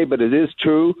cliche, but it is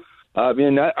true. I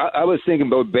mean, I was thinking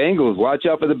about Bengals. Watch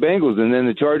out for the Bengals. And then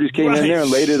the Chargers came in there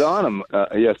and laid it on them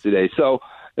yesterday. So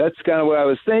that's kind of what I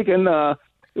was thinking.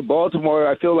 Baltimore,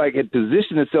 I feel like, had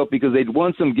positioned itself because they'd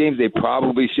won some games they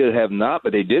probably should have not,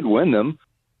 but they did win them.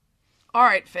 All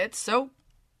right, Fitz. So,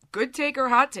 good take or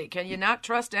hot take? Can you not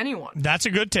trust anyone? That's a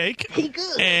good take.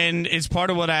 And it's part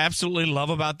of what I absolutely love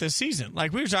about this season.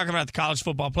 Like, we were talking about the college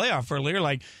football playoff earlier.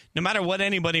 Like, no matter what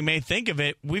anybody may think of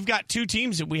it, we've got two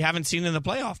teams that we haven't seen in the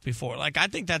playoff before. Like, I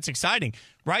think that's exciting.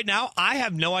 Right now, I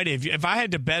have no idea. If I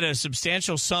had to bet a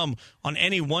substantial sum on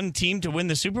any one team to win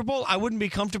the Super Bowl, I wouldn't be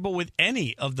comfortable with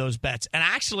any of those bets. And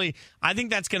actually, I think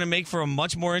that's going to make for a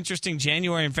much more interesting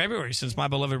January and February since my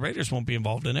beloved Raiders won't be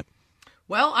involved in it.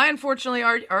 Well, I unfortunately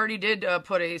already did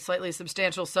put a slightly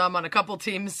substantial sum on a couple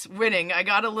teams winning. I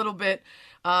got a little bit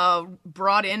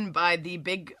brought in by the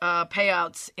big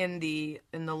payouts in the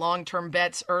long-term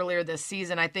bets earlier this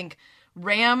season. I think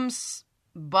Rams,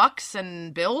 Bucks,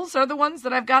 and Bills are the ones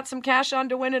that I've got some cash on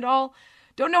to win it all.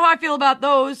 Don't know how I feel about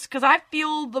those because I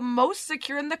feel the most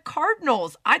secure in the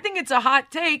Cardinals. I think it's a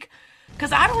hot take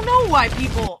because I don't know why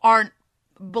people aren't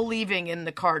believing in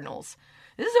the Cardinals.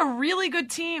 This is a really good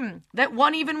team that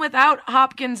won even without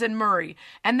Hopkins and Murray.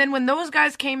 And then when those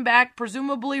guys came back,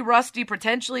 presumably rusty,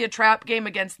 potentially a trap game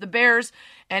against the Bears,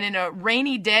 and in a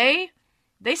rainy day,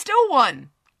 they still won.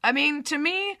 I mean, to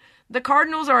me, the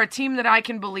Cardinals are a team that I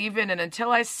can believe in, and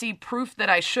until I see proof that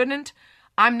I shouldn't,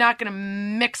 I'm not going to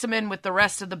mix them in with the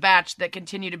rest of the batch that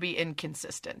continue to be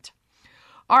inconsistent.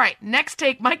 All right, next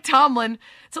take, Mike Tomlin.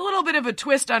 It's a little bit of a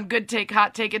twist on good take,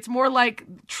 hot take. It's more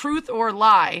like truth or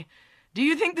lie. Do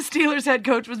you think the Steelers head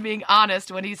coach was being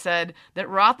honest when he said that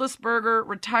Roethlisberger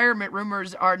retirement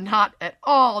rumors are not at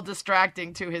all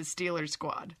distracting to his Steelers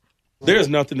squad? There's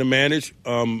nothing to manage.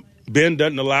 Ben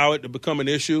doesn't allow it to become an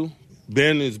issue.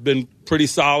 Ben has been pretty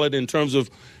solid in terms of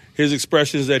his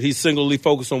expressions that he's singly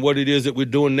focused on what it is that we're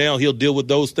doing now. He'll deal with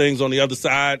those things on the other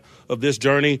side of this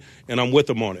journey, and I'm with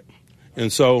him on it.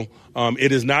 And so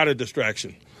it is not a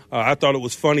distraction. I thought it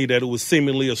was funny that it was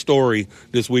seemingly a story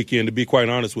this weekend, to be quite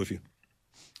honest with you.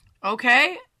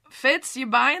 Okay, Fitz, you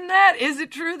buying that? Is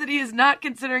it true that he is not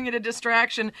considering it a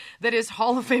distraction that his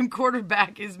Hall of Fame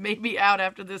quarterback is maybe out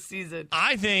after this season?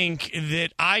 I think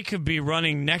that I could be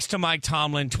running next to Mike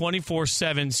Tomlin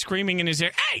 24/7, screaming in his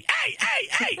ear, hey, hey, hey,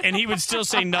 hey, and he would still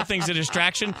say nothing's a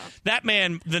distraction. That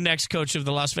man, the next coach of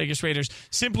the Las Vegas Raiders,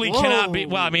 simply cannot be.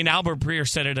 Well, I mean, Albert Breer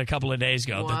said it a couple of days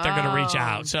ago that they're going to reach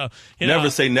out. So never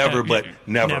say never, but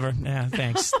never. Never. Yeah,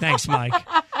 thanks, Mike.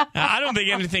 I don't think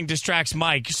anything distracts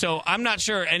Mike, so I'm not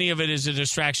sure any of it is a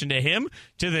distraction to him.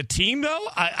 To the team, though,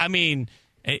 I mean,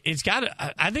 it's got.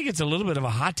 I think it's a little bit of a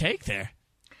hot take there.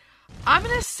 I'm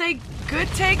going to say good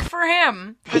take for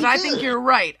him because I think you're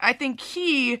right. I think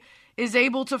he is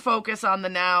able to focus on the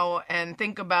now and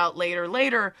think about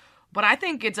later. But I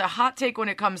think it's a hot take when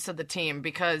it comes to the team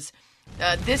because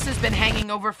this has been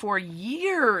hanging over for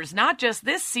years, not just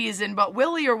this season, but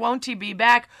will he or won't he be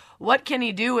back? What can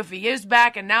he do if he is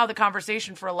back? And now the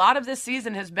conversation for a lot of this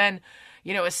season has been,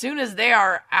 as soon as they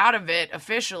are out of it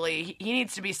officially, he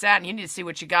needs to be sat and you need to see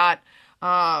what you got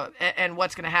and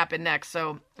what's going to happen next.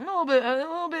 So a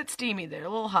little bit steamy there, a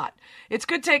little hot. It's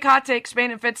good take, hot take.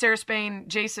 Spain and Fitz, Sarah Spain,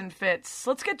 Jason Fitz.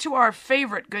 Let's get to our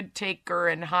favorite good taker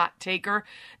and hot taker,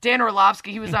 Dan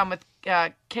Orlovsky. He was on with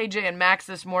KJ and Max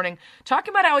this morning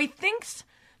talking about how he thinks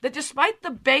that despite the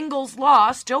Bengals'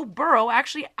 loss, Joe Burrow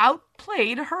actually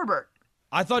outplayed Herbert.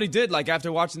 I thought he did. Like,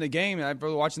 after watching the game,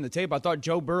 after watching the tape, I thought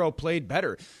Joe Burrow played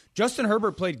better. Justin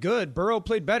Herbert played good. Burrow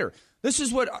played better. This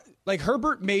is what, like,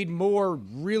 Herbert made more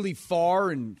really far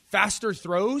and faster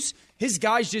throws. His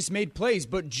guys just made plays.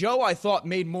 But Joe, I thought,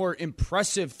 made more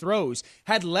impressive throws,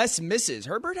 had less misses.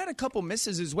 Herbert had a couple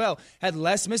misses as well, had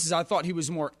less misses. I thought he was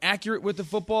more accurate with the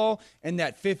football in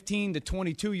that 15 to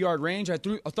 22-yard range. I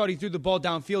thought he threw the ball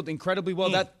downfield incredibly well.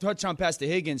 That touchdown pass to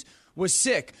Higgins was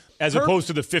sick. As opposed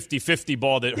to the 50-50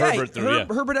 ball that Herbert threw.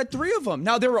 Herbert had 3 of them.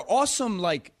 Now, there were awesome,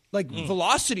 like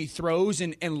velocity throws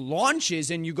and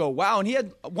launches, and you go, wow. And he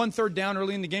had 1 third down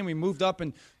early in the game. We moved up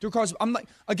and threw across. I'm like,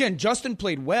 again, Justin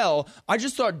played well. I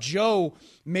just thought Joe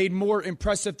made more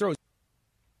impressive throws.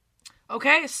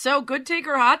 Okay, so good take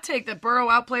or hot take that Burrow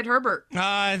outplayed Herbert?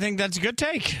 I think that's a good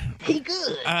take. He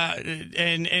good.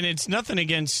 And it's nothing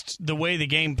against the way the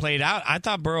game played out. I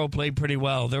thought Burrow played pretty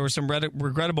well. There were some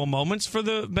regrettable moments for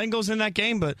the Bengals in that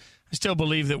game, but I still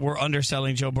believe that we're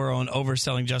underselling Joe Burrow and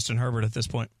overselling Justin Herbert at this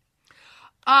point.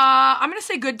 I'm going to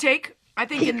say good take. I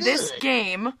think in this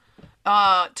game,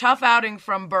 tough outing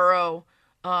from Burrow,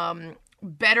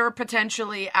 better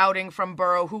potentially outing from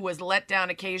Burrow, who was let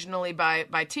down occasionally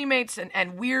by teammates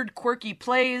and weird, quirky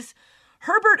plays.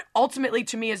 Herbert, ultimately,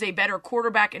 to me, is a better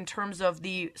quarterback in terms of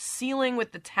the ceiling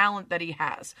with the talent that he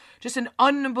has. Just an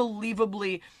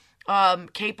unbelievably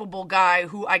capable guy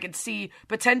who I could see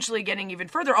potentially getting even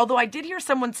further. Although I did hear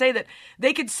someone say that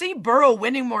they could see Burrow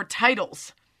winning more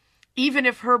titles, even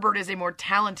if Herbert is a more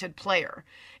talented player.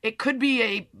 It could be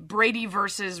a Brady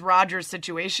versus Rodgers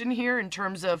situation here in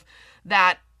terms of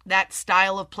that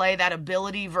style of play, that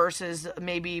ability versus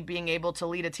maybe being able to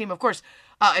lead a team. Of course,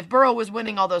 if Burrow was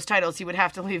winning all those titles, he would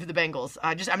have to leave the Bengals.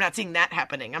 I'm not seeing that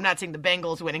happening. I'm not seeing the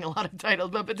Bengals winning a lot of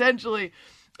titles, but potentially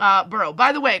Burrow.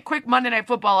 By the way, quick Monday Night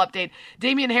Football update.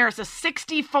 Damian Harris, a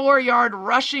 64-yard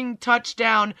rushing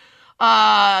touchdown.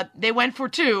 They went for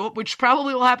 2, which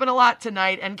probably will happen a lot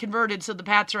tonight, and converted, so the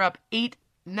Pats are up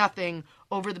 8-0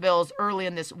 over the Bills early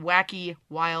in this wacky,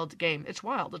 wild game. It's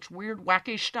wild. It's weird,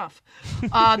 wacky stuff.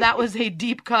 That was a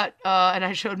deep cut, and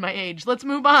I showed my age. Let's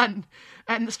move on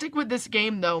and stick with this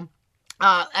game, though.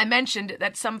 I mentioned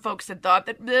that some folks had thought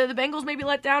that the Bengals maybe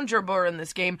let down Joe Burrow in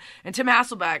this game, and Tim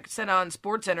Hasselbeck said on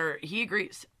SportsCenter he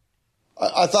agrees.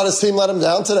 I thought his team let him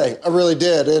down today. I really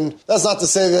did. And that's not to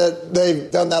say that they've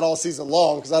done that all season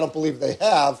long, because I don't believe they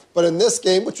have. But in this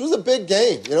game, which was a big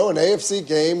game, an AFC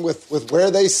game with where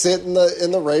they sit in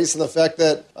the race and the fact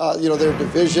that, their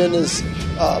division is,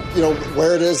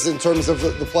 where it is in terms of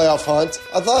the playoff hunt,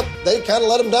 I thought they kind of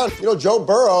let him down. Joe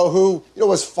Burrow, who,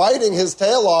 was fighting his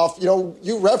tail off,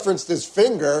 you referenced his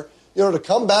finger, to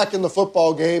come back in the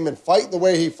football game and fight the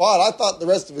way he fought. I thought the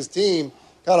rest of his team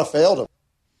kind of failed him.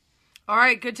 All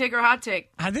right, good take or hot take?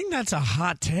 I think that's a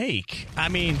hot take. I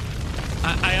mean,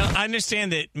 I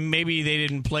understand that maybe they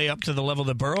didn't play up to the level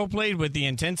that Burrow played with the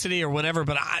intensity or whatever,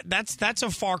 but that's a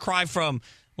far cry from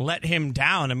let him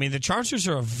down. I mean, the Chargers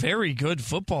are a very good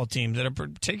football team that are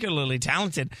particularly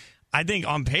talented. I think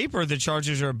on paper the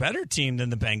Chargers are a better team than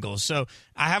the Bengals. So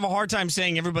I have a hard time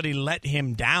saying everybody let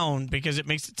him down because it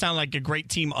makes it sound like a great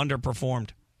team underperformed.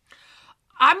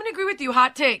 I'm going to agree with you.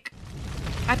 Hot take.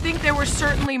 I think there were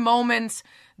certainly moments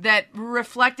that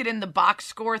reflected in the box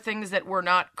score things that were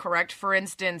not correct. For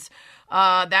instance,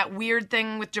 that weird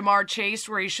thing with Jamar Chase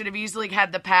where he should have easily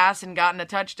had the pass and gotten a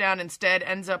touchdown, instead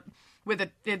ends up with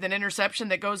an interception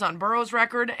that goes on Burrow's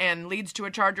record and leads to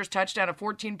a Chargers touchdown, a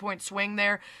 14-point swing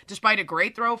there, despite a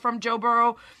great throw from Joe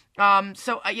Burrow.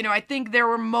 I think there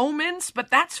were moments, but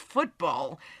that's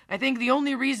football. I think the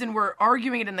only reason we're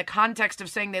arguing it in the context of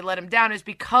saying they let him down is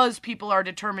because people are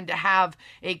determined to have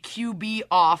a QB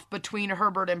off between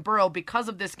Herbert and Burrow because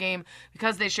of this game,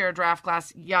 because they share a draft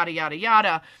class, yada, yada,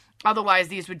 yada. Otherwise,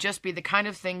 these would just be the kind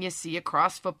of thing you see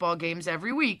across football games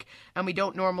every week, and we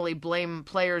don't normally blame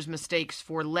players' mistakes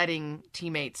for letting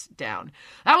teammates down.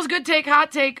 That was good take,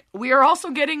 hot take. We are also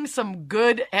getting some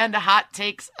good and hot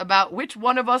takes about which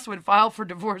one of us would file for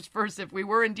divorce first if we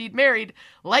were indeed married,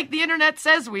 like the internet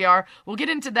says we are. We'll get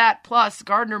into that, plus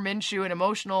Gardner Minshew, an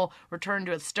emotional return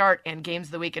to a start, and games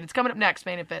of the week. And it's coming up next,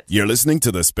 Spain and Fitz. You're listening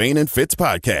to the Spain and Fitz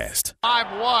podcast.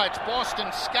 5 wide,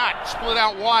 Boston Scott split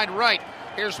out wide right.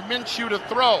 Here's Minshew to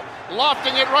throw.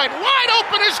 Lofting it right. Wide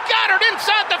open is Goddard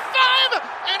inside the 5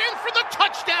 and in for the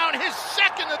touchdown, his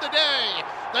second of the day.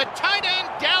 The tight end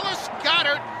Dallas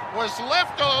Goddard was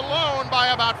left alone by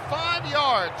about 5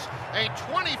 yards. A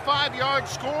 25-yard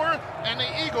score, and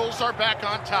the Eagles are back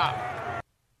on top.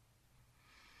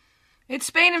 It's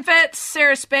Spain and Fitz.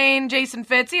 Sarah Spain, Jason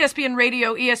Fitz, ESPN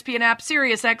Radio, ESPN app,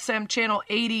 Sirius XM, channel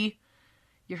 80.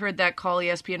 You heard that call,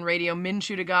 ESPN Radio.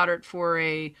 Minshew to Goddard for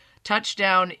a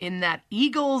touchdown in that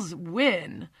Eagles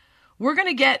win. We're going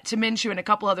to get to Minshew in a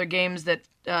couple other games that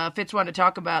Fitz wanted to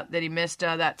talk about that he missed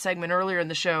that segment earlier in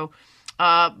the show.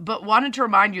 But wanted to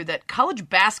remind you that college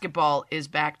basketball is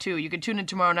back, too. You can tune in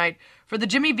tomorrow night for the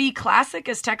Jimmy V Classic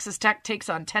as Texas Tech takes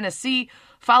on Tennessee,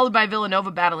 followed by Villanova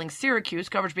battling Syracuse.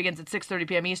 Coverage begins at 6:30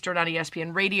 p.m. Eastern on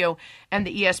ESPN Radio and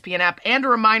the ESPN app. And a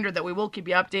reminder that we will keep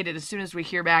you updated as soon as we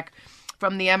hear back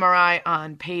from the MRI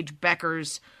on Paige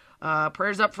Beckers.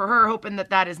 Prayers up for her, hoping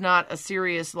that is not a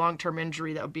serious long-term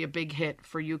injury. That would be a big hit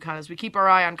for UConn as we keep our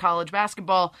eye on college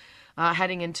basketball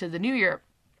heading into the new year.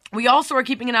 We also are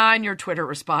keeping an eye on your Twitter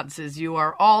responses. You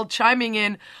are all chiming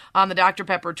in on the Dr.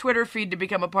 Pepper Twitter feed to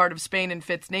become a part of Spain and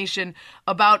Fitz Nation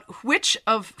about which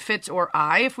of Fitz or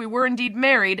I, if we were indeed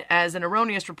married, as an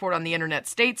erroneous report on the internet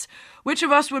states, which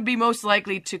of us would be most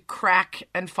likely to crack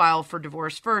and file for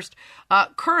divorce first.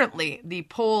 Currently, the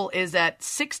poll is at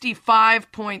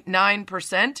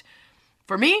 65.9%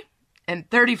 for me and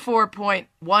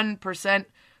 34.1%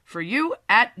 for you.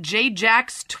 At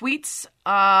JJax tweets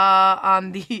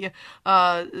on the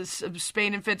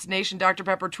Spain and Fitz Nation Dr.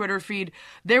 Pepper Twitter feed,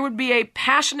 there would be a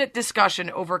passionate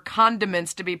discussion over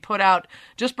condiments to be put out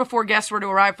just before guests were to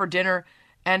arrive for dinner,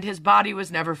 and his body was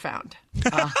never found.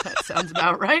 That sounds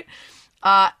about right.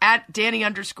 At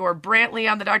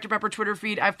Danny_Brantley on the Dr. Pepper Twitter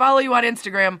feed, I follow you on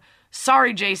Instagram.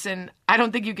 Sorry, Jason, I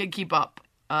don't think you can keep up.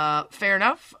 Fair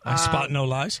enough. I spot no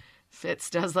lies. Fitz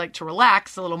does like to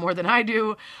relax a little more than I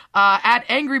do. At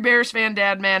Angry Bears fan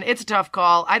dad man, it's a tough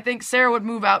call. I think Sarah would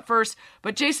move out first,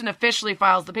 but Jason officially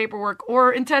files the paperwork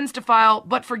or intends to file,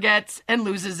 but forgets and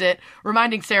loses it,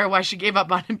 reminding Sarah why she gave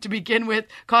up on him to begin with,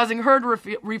 causing her to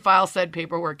refile said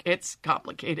paperwork. It's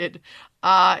complicated.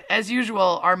 As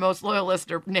usual, our most loyal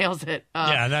listener nails it.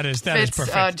 That is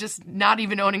perfect. Just not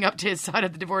even owning up to his side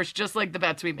of the divorce, just like the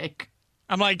bets we make.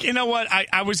 I'm like, you know what?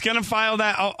 I was going to file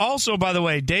that. Also, by the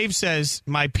way, Dave says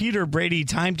my Peter Brady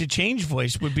time to change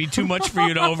voice would be too much for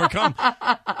you to overcome.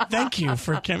 Thank you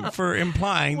for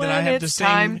implying that I have the same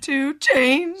time to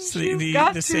change.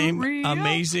 The same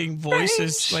amazing voice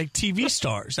as like TV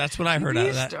stars. That's what I heard out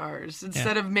of that. Stars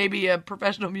instead of maybe a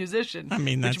professional musician. I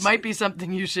mean, which might be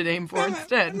something you should aim for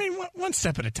instead. I mean, one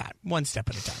step at a time. One step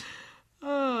at a time.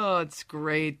 Oh, it's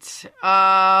great.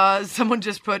 Someone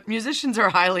just put, musicians are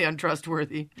highly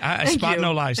untrustworthy. I spot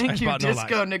no lies. Thank you,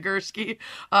 Disco Nagurski.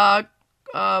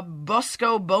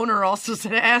 Busco Boner also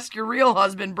said, ask your real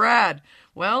husband, Brad.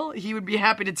 Well, he would be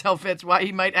happy to tell Fitz why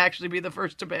he might actually be the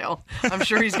first to bail. I'm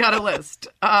sure he's got a list.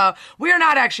 We are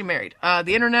not actually married.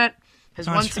 The internet has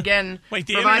once again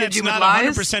provided you with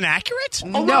lies. 100% accurate?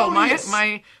 No,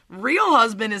 my real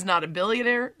husband is not a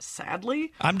billionaire,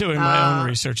 sadly. I'm doing my own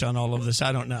research on all of this.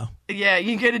 I don't know. Yeah,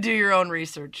 you got to do your own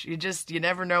research. You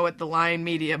never know what the lying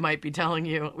media might be telling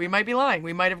you. We might be lying.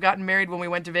 We might have gotten married when we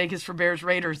went to Vegas for Bears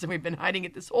Raiders, and we've been hiding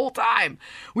it this whole time.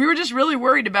 We were just really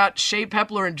worried about Shea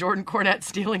Pepler and Jordan Cornette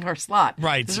stealing our slot.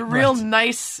 Right. There's a real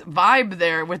nice vibe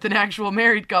there with an actual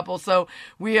married couple, so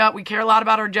we care a lot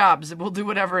about our jobs, and we'll do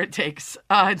whatever it takes.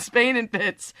 In Spain and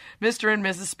Fitz, Mr. and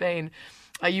Mrs. Spain.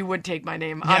 You would take my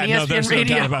name on ESPN there's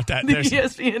Radio. No doubt about that. The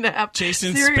ESPN app.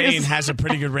 Jason Spain has a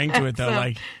pretty good ring to it, though.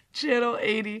 Like Channel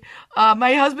 80.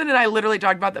 My husband and I literally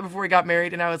talked about that before we got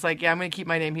married, and I was like, yeah, I'm going to keep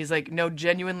my name. He's like, no,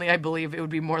 genuinely, I believe it would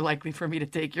be more likely for me to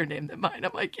take your name than mine. I'm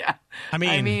like, yeah. I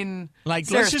mean like,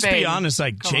 Sarah let's just Spain. be honest.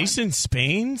 Like, Jason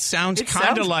Spain sounds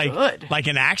kind of like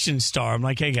an action star. I'm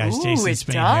like, hey, guys, Jason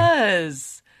Spain. It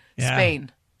does. Yeah.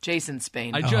 Spain. Jason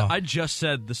Spain. I just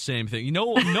said the same thing.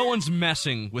 No one's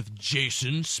messing with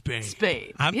Jason Spain.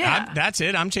 That's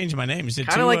it. I'm changing my name. Is it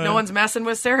kind of like no one's messing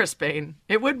with Sarah Spain?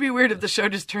 It would be weird if the show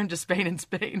just turned to Spain and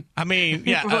Spain. I mean,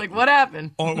 yeah. We're like, what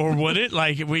happened? Or would it?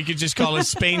 Like, if we could just call it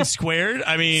Spain Squared?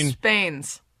 I mean,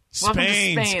 Spain's.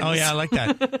 Spain's. Oh, yeah, I like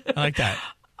that.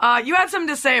 You had something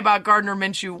to say about Gardner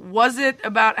Minshew. Was it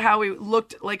about how he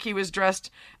looked like he was dressed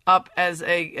up as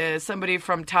somebody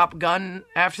from Top Gun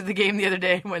after the game the other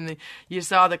day when you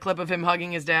saw the clip of him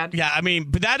hugging his dad? Yeah, I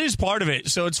mean, but that is part of it.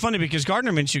 So it's funny because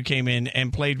Gardner Minshew came in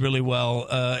and played really well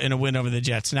in a win over the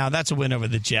Jets. Now, that's a win over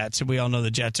the Jets, and we all know the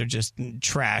Jets are just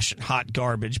trash, hot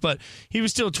garbage. But he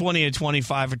was still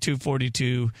 20-25 for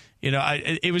 242. You know,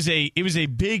 it was a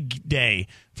big day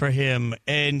for him,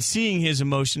 and seeing his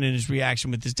emotion and his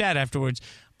reaction with his dad afterwards,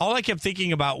 all I kept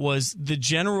thinking about was the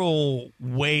general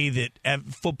way that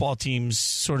football teams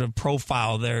sort of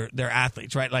profile their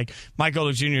athletes, right? Like Mike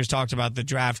Golick Jr. has talked about the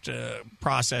draft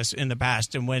process in the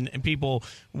past, and when people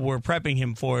were prepping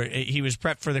him for it, he was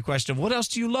prepped for the question of, what else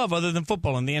do you love other than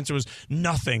football? And the answer was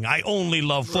nothing. I only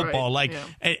love football.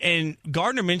 And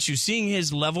Gardner Minshew, seeing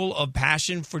his level of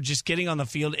passion for just getting on the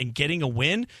field and getting a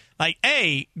win,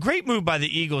 great move by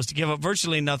the Eagles to give up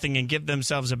virtually nothing and give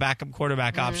themselves a backup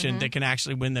quarterback option that can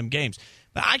actually win them games.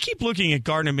 But I keep looking at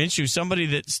Gardner Minshew, somebody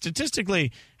that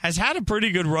statistically has had a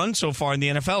pretty good run so far in the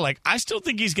NFL. I still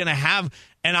think he's going to have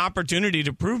an opportunity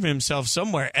to prove himself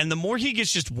somewhere. And the more he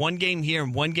gets just one game here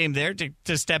and one game there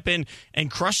to step in and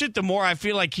crush it, the more I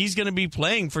feel like he's going to be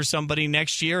playing for somebody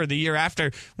next year or the year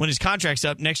after when his contract's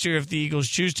up next year if the Eagles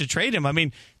choose to trade him. I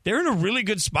mean, they're in a really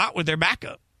good spot with their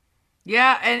backup.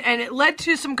 Yeah, and it led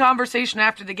to some conversation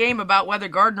after the game about whether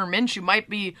Gardner Minshew might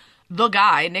be the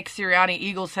guy. Nick Sirianni,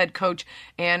 Eagles head coach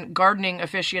and gardening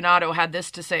aficionado, had this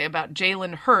to say about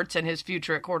Jalen Hurts and his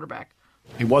future at quarterback.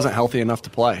 He wasn't healthy enough to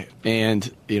play, and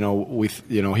we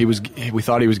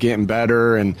thought he was getting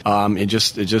better, and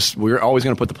we were always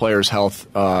going to put the player's health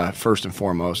first and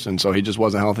foremost, and so he just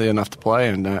wasn't healthy enough to play,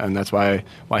 and that's why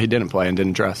he didn't play and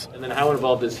didn't dress. And then how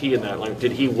involved is he in that? Like,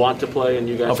 did he want to play, and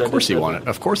you guys? Of course he wanted.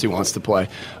 Of course he wants to play.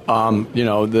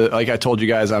 Like I told you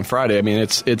guys on Friday. I mean,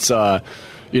 it's a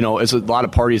lot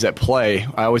of parties at play.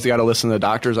 I always got to listen to the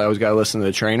doctors. I always got to listen to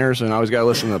the trainers, and I always got to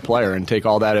listen to the player and take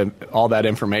all that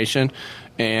information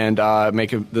and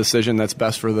make a decision that's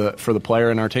best for the player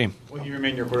and our team. Will he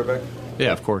remain your quarterback?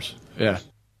 Yeah, of course. Yeah.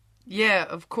 Yeah,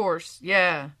 of course.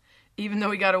 Yeah. Even though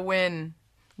he got a win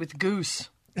with Goose.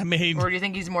 I mean, or do you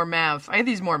think he's more Mav? I think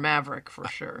he's more Maverick for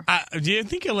sure. Do you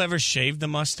think he'll ever shave the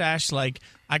mustache? Like,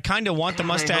 I kind of want the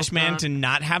mustache man to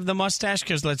not have the mustache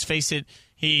because, let's face it,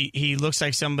 he looks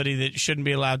like somebody that shouldn't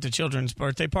be allowed to children's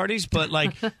birthday parties. But,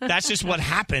 that's just what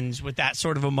happens with that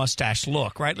sort of a mustache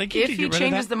look, right? Like, if he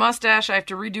changes the mustache, I have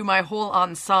to redo my whole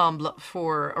ensemble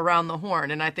for Around the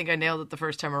Horn, and I think I nailed it the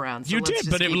first time around. So you did,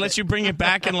 but it lets you bring it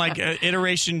back in,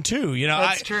 iteration 2.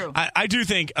 That's true. I do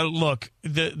think, look,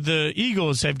 the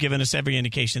Eagles have given us every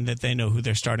indication that they know who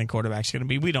their starting quarterback's going to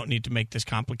be. We don't need to make this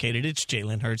complicated. It's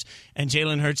Jalen Hurts, and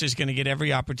Jalen Hurts is going to get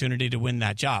every opportunity to win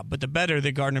that job. But the better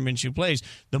that Gardner Minshew plays,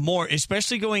 the more,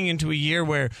 especially going into a year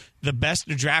where the best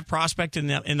draft prospect in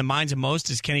the minds of most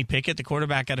is Kenny Pickett, the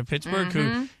quarterback out of Pittsburgh,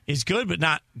 who is good but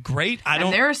not great.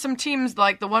 And there are some teams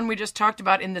like the one we just talked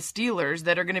about in the Steelers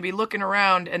that are going to be looking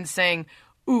around and saying,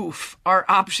 oof, our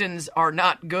options are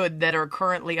not good that are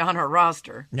currently on our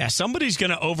roster. Yeah, somebody's going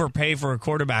to overpay for a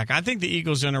quarterback. I think the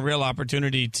Eagles are in a real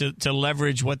opportunity to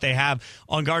leverage what they have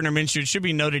on Gardner Minshew. It should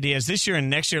be noted he has this year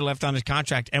and next year left on his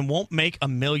contract and won't make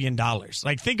 $1 million.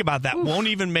 Think about that. Oof. Won't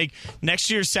even make next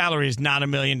year's salary is not $1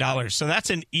 million. So that's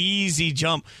an easy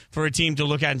jump for a team to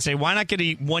look at and say, why not get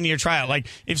a one-year tryout?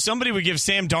 If somebody would give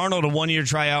Sam Darnold a one-year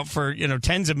tryout for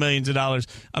tens of millions of dollars,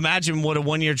 imagine what a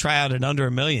one-year tryout at under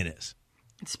 $1 million is.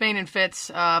 Spain and Fitz.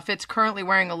 Fitz currently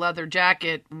wearing a leather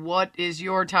jacket. What is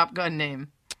your Top Gun name?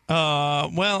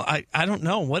 Well, I don't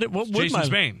know. What would Jason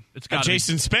Spain? It's got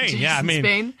Jason Spain. Jason yeah, I mean,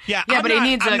 Spain? Yeah, but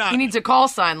he needs a call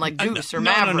sign like Goose or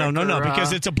Maverick. No,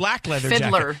 because it's a black leather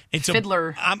Fiddler. jacket. It's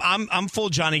Fiddler. I'm full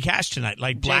Johnny Cash tonight.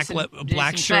 Black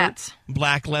Jason shirt, Fats.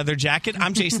 black leather jacket.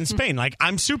 I'm Jason Spain.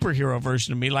 I'm superhero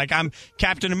version of me. I'm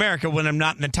Captain America when I'm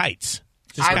not in the tights.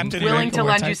 I'm willing to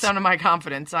lend you some of my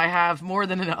confidence. I have more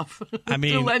than enough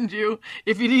to lend you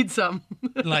if you need some.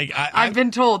 I've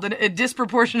been told a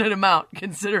disproportionate amount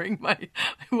considering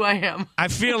who I am. I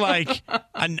feel like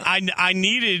I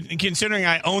needed, considering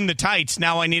I own the tights,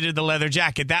 now I needed the leather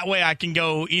jacket. That way I can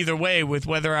go either way with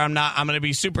whether I'm going to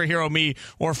be superhero me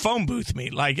or phone booth me.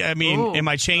 Am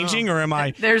I changing or am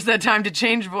I? There's that time to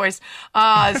change voice.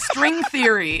 String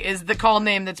theory is the call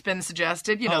name that's been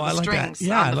suggested. The strings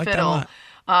on the fiddle.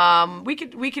 We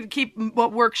could keep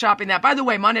workshopping that. By the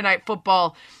way, Monday Night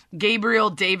Football, Gabriel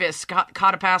Davis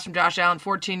caught a pass from Josh Allen,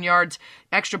 14 yards.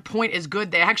 Extra point is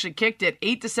good. They actually kicked it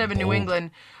 8-7 New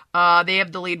England. They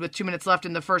have the lead with 2 minutes left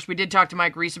in the first. We did talk to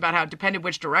Mike Reese about how it depended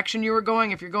which direction you were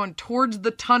going. If you're going towards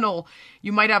the tunnel,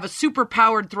 you might have a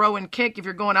super-powered throw and kick. If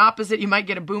you're going opposite, you might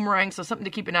get a boomerang. So something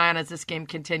to keep an eye on as this game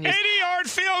continues. 80-yard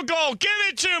field goal. Give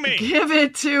it to me. Give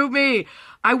it to me.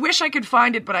 I wish I could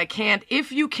find it, but I can't.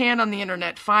 If you can on the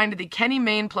internet, find the Kenny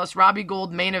Mayne plus Robbie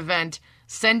Gould main event.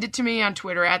 Send it to me on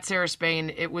Twitter at Sarah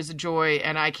Spain. It was a joy,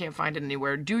 and I can't find it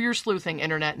anywhere. Do your sleuthing,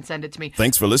 internet, and send it to me.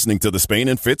 Thanks for listening to the Spain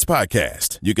and Fitz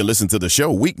podcast. You can listen to the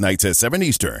show weeknights at 7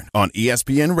 Eastern on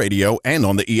ESPN Radio and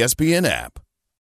on the ESPN app.